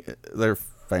Stephanie, they're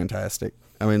fantastic.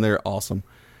 I mean, they're awesome.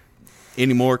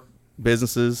 Any more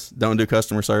businesses don't do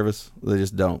customer service. They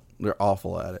just don't. They're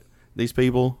awful at it. These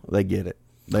people, they get it.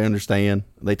 They understand.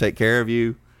 They take care of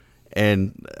you.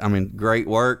 And, I mean, great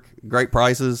work, great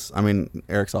prices. I mean,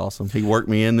 Eric's awesome. He worked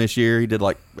me in this year. He did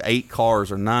like 8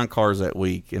 cars or 9 cars that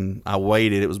week, and I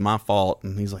waited. It was my fault.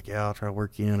 And he's like, yeah, I'll try to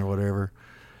work you in or whatever.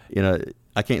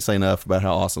 I can't say enough about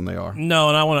how awesome they are. No,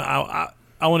 and I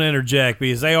want to interject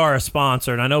because they are a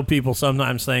sponsor, and I know people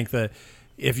sometimes think that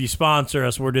if you sponsor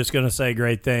us, we're just going to say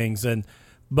great things.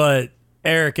 But,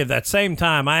 Eric, at that same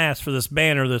time, I asked for this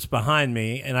banner that's behind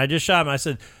me, and I just shot him. I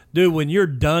said, dude, when you're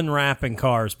done wrapping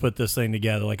cars, put this thing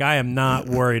together. Like, I am not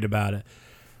worried about it.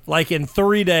 Like, in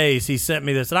 3 days, he sent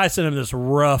me this, and I sent him this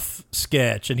rough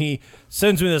sketch, and he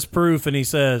sends me this proof, and he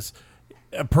says,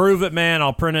 approve it, man,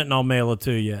 I'll print it, and I'll mail it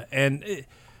to you. And,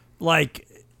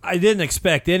 I didn't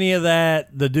expect any of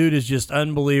that. The dude is just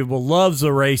unbelievable, loves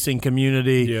the racing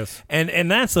community. Yes. And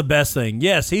that's the best thing.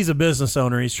 Yes, he's a business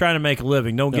owner. He's trying to make a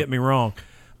living. Don't get me wrong.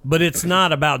 But it's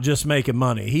not about just making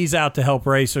money. He's out to help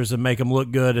racers and make them look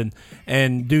good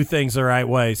and do things the right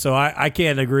way. So I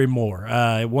can't agree more.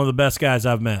 One of the best guys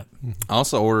I've met. I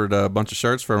also ordered a bunch of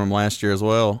shirts from him last year as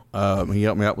well. He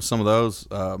helped me out with some of those.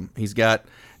 He's got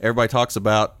 – everybody talks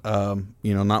about,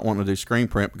 not wanting to do screen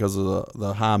print because of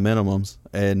the high minimums.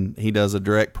 And he does a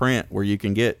direct print where you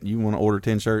can get – you want to order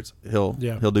 10 shirts, he'll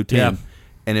do 10. Yeah.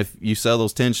 And if you sell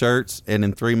those 10 shirts and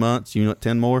in 3 months you want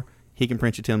 10 more – he can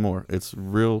print you 10 more. It's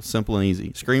real simple and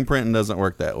easy. Screen printing doesn't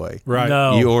work that way. Right.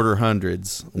 No. You order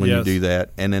hundreds when you do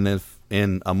that. And then if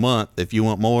in a month, if you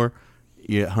want more,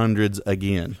 you get hundreds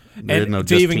again. There's no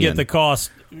to even 10. Get the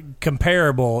cost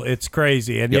comparable, it's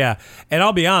crazy. And and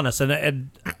I'll be honest, and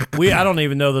I don't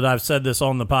even know that I've said this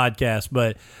on the podcast,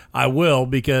 but I will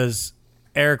because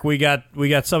Eric, we got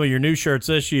some of your new shirts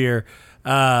this year.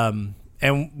 And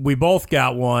we both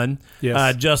got one.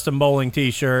 Yes. Justin Bowling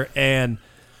t-shirt, and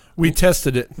we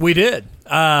tested it. We did.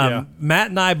 Matt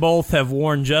and I both have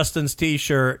worn Justin's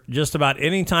T-shirt just about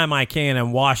any time I can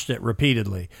and washed it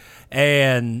repeatedly.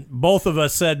 And both of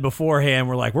us said beforehand,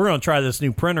 we're like, we're going to try this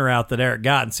new printer out that Eric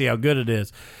got and see how good it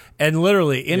is. And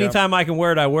literally, anytime I can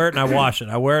wear it, I wear it and I wash it.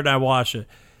 I wear it and I wash it.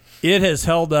 It has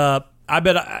held up I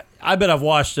bet I've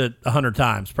watched it 100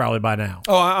 times probably by now.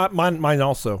 Oh, mine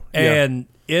also. And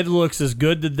it looks as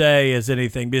good today as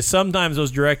anything, because sometimes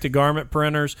those direct-to-garment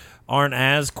printers aren't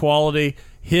as quality.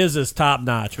 His is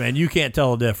top-notch, man. You can't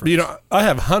tell the difference. You know, I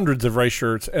have hundreds of race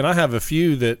shirts, and I have a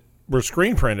few that were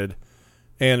screen printed,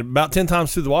 and about 10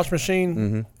 times through the wash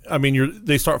machine, I mean,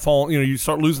 they start falling. You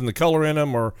start losing the color in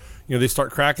them, or they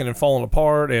start cracking and falling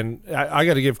apart. And I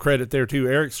got to give credit there too.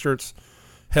 Eric's shirts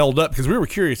held up because we were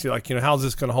curious, how's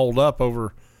this going to hold up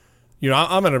over?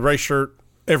 I'm in a race shirt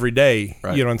every day,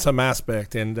 right. In some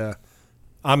aspect, and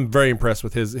I'm very impressed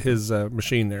with his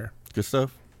machine there. Good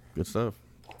stuff.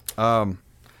 I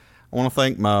want to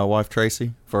thank my wife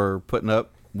Tracy for putting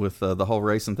up with the whole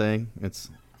racing thing. It's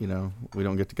we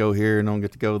don't get to go here and don't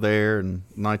get to go there, and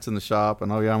nights in the shop,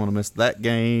 and I'm going to miss that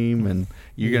game, and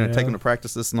you're going to take them to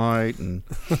practice this night, and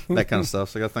that kind of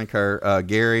stuff. So I got to thank her.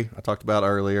 Gary, I talked about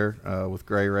earlier with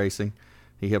Gray Racing.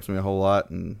 He helps me a whole lot,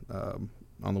 and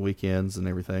on the weekends and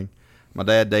everything. My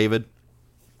dad, David,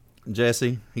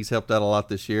 Jesse, he's helped out a lot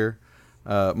this year.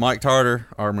 Mike Tarter,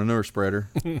 our manure spreader,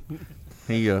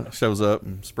 he shows up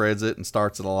and spreads it and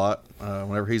starts it a lot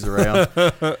whenever he's around.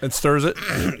 And stirs it?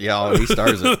 Yeah, he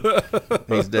stirs it.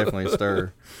 He's definitely a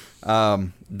stirrer.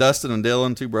 Dustin and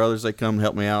Dylan, two brothers, they come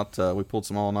help me out. We pulled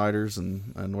some all-nighters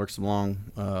and worked some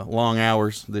long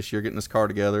hours this year getting this car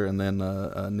together, and then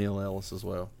Neil Ellis as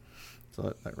well.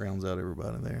 So that rounds out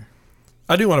everybody there.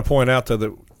 I do want to point out, though,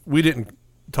 that we didn't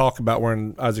talk about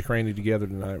wearing Isaac Rainey together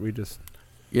tonight. We just...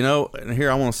 and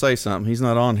here I want to say something. He's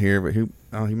not on here, but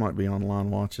he might be online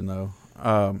watching, though.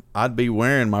 I'd be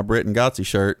wearing my Britton Gotzi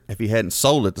shirt if he hadn't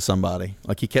sold it to somebody.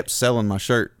 Like, he kept selling my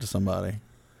shirt to somebody.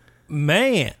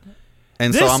 Man.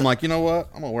 And so I'm like, you know what?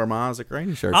 I'm going to wear my Isaac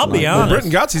Rainey shirt I'll tonight. be honest.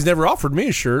 Britton Gotzi's never offered me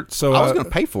a shirt, so... I was going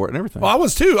to pay for it and everything. Well, I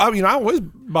was, too. I always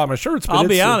buy my shirts, but I'll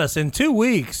be honest. In 2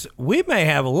 weeks, we may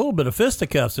have a little bit of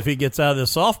fisticuffs if he gets out of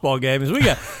this softball game.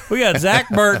 We got Zach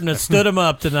Burton that stood him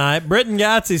up tonight. Britton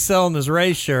Gotzi's selling his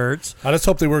race shirts. I just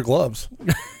hope they wear gloves.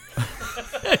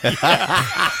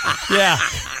 Yeah.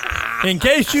 In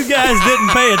case you guys didn't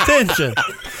pay attention.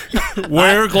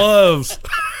 Wear gloves.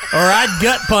 Or I'd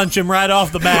gut punch him right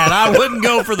off the bat. I wouldn't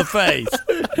go for the face.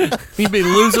 He'd be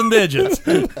losing digits.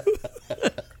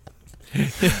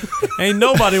 Ain't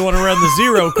nobody want to run the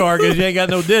zero car because you ain't got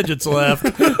no digits left.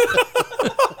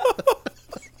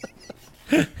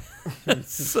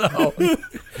 So,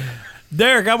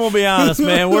 Derek, I'm gonna be honest,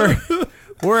 man.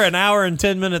 We're an hour and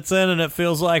 10 minutes in, and it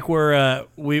feels like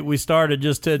we started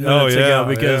just 10 minutes ago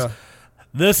because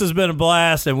this has been a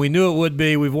blast, and we knew it would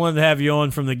be. We've wanted to have you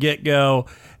on from the get-go,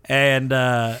 and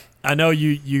I know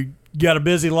you got a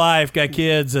busy life, got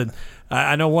kids, and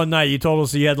I know one night you told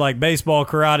us you had like baseball,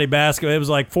 karate, basketball. It was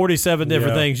like 47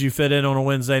 different things you fit in on a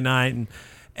Wednesday night,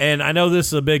 and I know this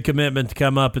is a big commitment to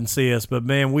come up and see us, but,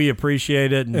 man, we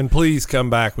appreciate it. And please come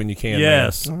back when you can.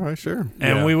 Yes. Man. All right, sure.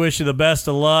 And we wish you the best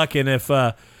of luck. And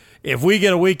if we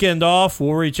get a weekend off,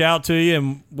 we'll reach out to you,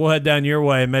 and we'll head down your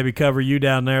way and maybe cover you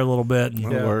down there a little bit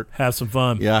and work. Have some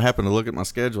fun. Yeah, I happened to look at my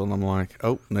schedule, and I'm like,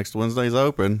 oh, next Wednesday's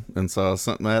open. And so I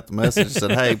sent Matt the message and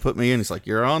said, hey, put me in. He's like,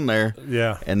 you're on there.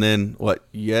 Yeah. And then,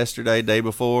 yesterday, day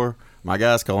before, my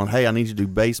guy's calling, hey, I need you to do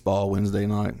baseball Wednesday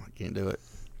night. I can't do it.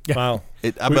 Wow.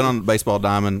 I've been on Baseball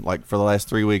Diamond for the last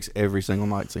 3 weeks every single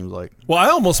night, seems like. Well, I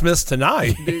almost missed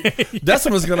tonight.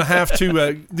 Destin was going to have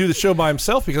to do the show by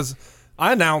himself because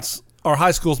I announced our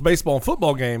high school's baseball and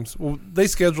football games. Well, they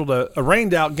scheduled a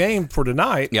rained-out game for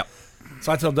tonight. Yep.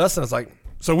 So I told Dustin, I was like,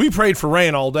 so we prayed for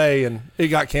rain all day, and it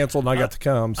got canceled, and I got to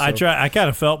come. So. I kind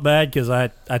of felt bad because I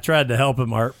tried to help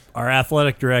him. Our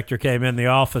athletic director came in the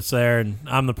office there, and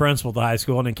I'm the principal at the high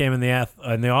school, and he came in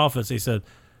the office. He said,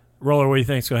 Roller, what do you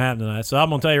think's going to happen tonight? So I'm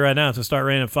going to tell you right now, it's going to start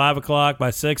raining at 5 o'clock.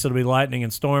 By 6, it'll be lightning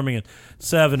and storming. At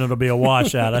 7, it'll be a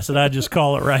washout. I said, I'd just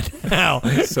call it right now.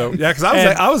 So, yeah, because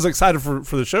I was excited for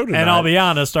the show tonight. And I'll be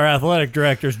honest, our athletic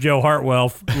director is Joe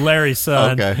Hartwell, Larry's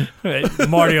son,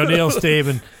 Marty O'Neill's team.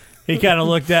 And he kind of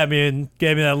looked at me and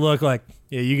gave me that look like,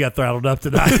 yeah, you got throttled up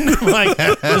tonight. I'm like,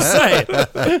 just say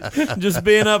it. Just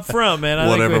being up front, man.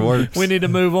 Whatever works. We need to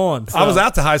move on. So. I was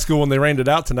out to high school when they rained it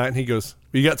out tonight, and he goes,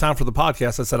 you got time for the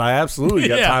podcast? I said, I absolutely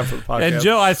got time for the podcast. And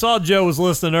Joe, I saw Joe was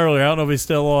listening earlier. I don't know if he's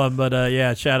still on, but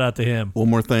shout out to him. One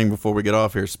more thing before we get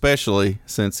off here, especially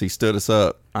since he stood us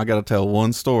up. I got to tell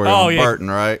one story on Burton,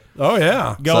 right? Oh,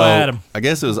 yeah. Go at him. I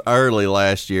guess it was early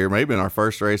last year, maybe in our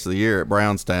first race of the year at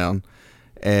Brownstown,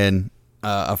 and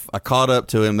I caught up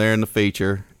to him there in the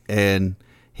feature, and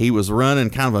he was running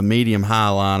kind of a medium high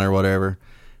line or whatever,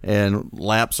 and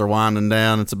laps are winding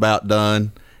down. It's about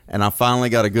done, and I finally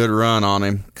got a good run on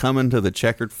him coming to the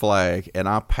checkered flag, and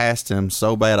I passed him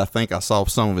so bad I think I saw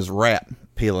some of his wrap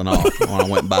peeling off when I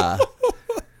went by.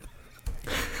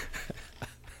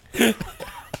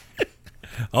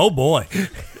 Oh boy.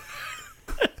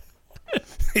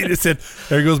 He just said,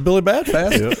 "There goes Billy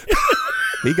Badfast." Yep.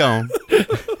 He gone.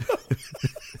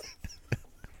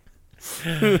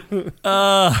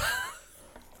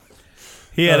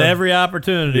 He had every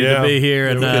opportunity to be here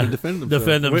and defend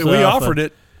himself. We offered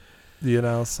it,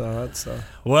 so that's.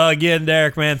 Well, again,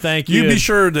 Derek, man, thank you. You be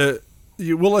sure to.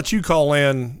 We'll let you call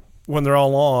in when they're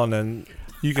all on, and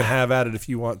you can have at it if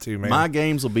you want to, man. My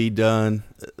games will be done.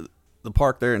 The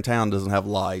park there in town doesn't have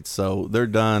lights, so they're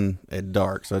done at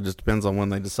dark. So it just depends on when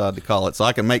they decide to call it. So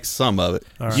I can make some of it.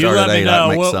 All right. You let me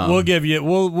know. We'll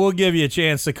We'll give you a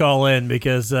chance to call in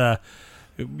because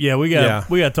we got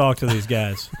to talk to these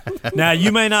guys. Now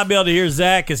you may not be able to hear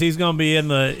Zach because he's going to be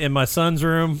in my son's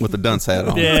room with the dunce hat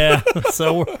on. Yeah,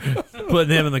 so we're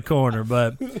putting him in the corner.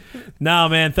 But no,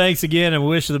 man, thanks again, and we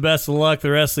wish you the best of luck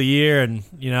the rest of the year. And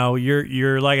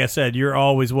you're like I said, you're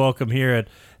always welcome here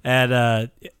at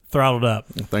Throttled Up.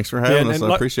 Thanks for having us.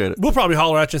 I appreciate it. We'll probably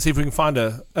holler at you and see if we can find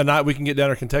a night we can get down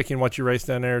to Kentucky and watch you race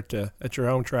down there at your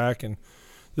home track and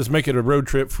just make it a road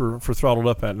trip for Throttled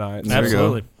Up at night.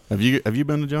 Absolutely. Have you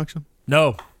been to Junction?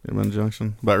 No. You been to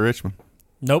Junction? About Richmond?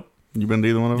 Nope. You been to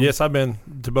either one of them? Yes, I've been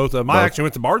to both of them. I actually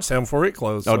went to Bardstown before it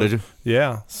closed. Oh, did you?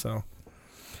 Yeah. So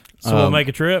we'll make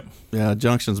a trip. Yeah,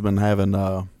 Junction's been having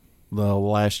the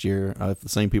last year. The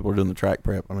same people are doing the track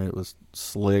prep. I mean, it was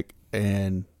slick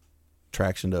and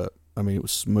tractioned up. I mean, it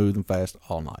was smooth and fast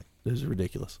all night. It was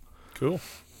ridiculous. Cool.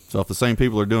 So if the same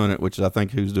people are doing it, which I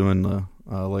think who's doing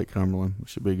Lake Cumberland, it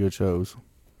should be good shows.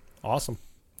 Awesome.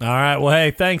 All right. Well,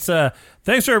 hey, thanks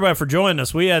everybody for joining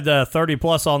us. We had 30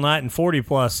 plus all night and 40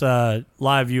 plus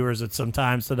live viewers at some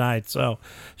times tonight. So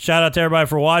shout out to everybody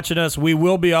for watching us. We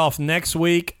will be off next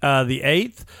week, the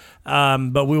 8th,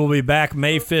 but we will be back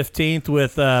May 15th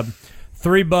with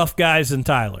 3 buff guys and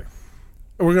Tyler.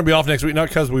 We're going to be off next week, not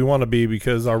because we want to be,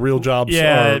 because our real jobs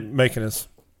are making us.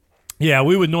 Yeah,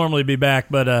 we would normally be back,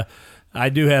 but I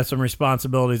do have some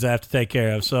responsibilities I have to take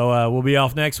care of. So we'll be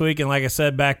off next week, and like I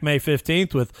said, back May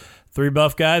 15th with 3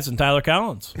 buff guys and Tyler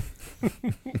Collins.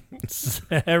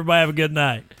 Everybody have a good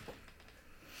night.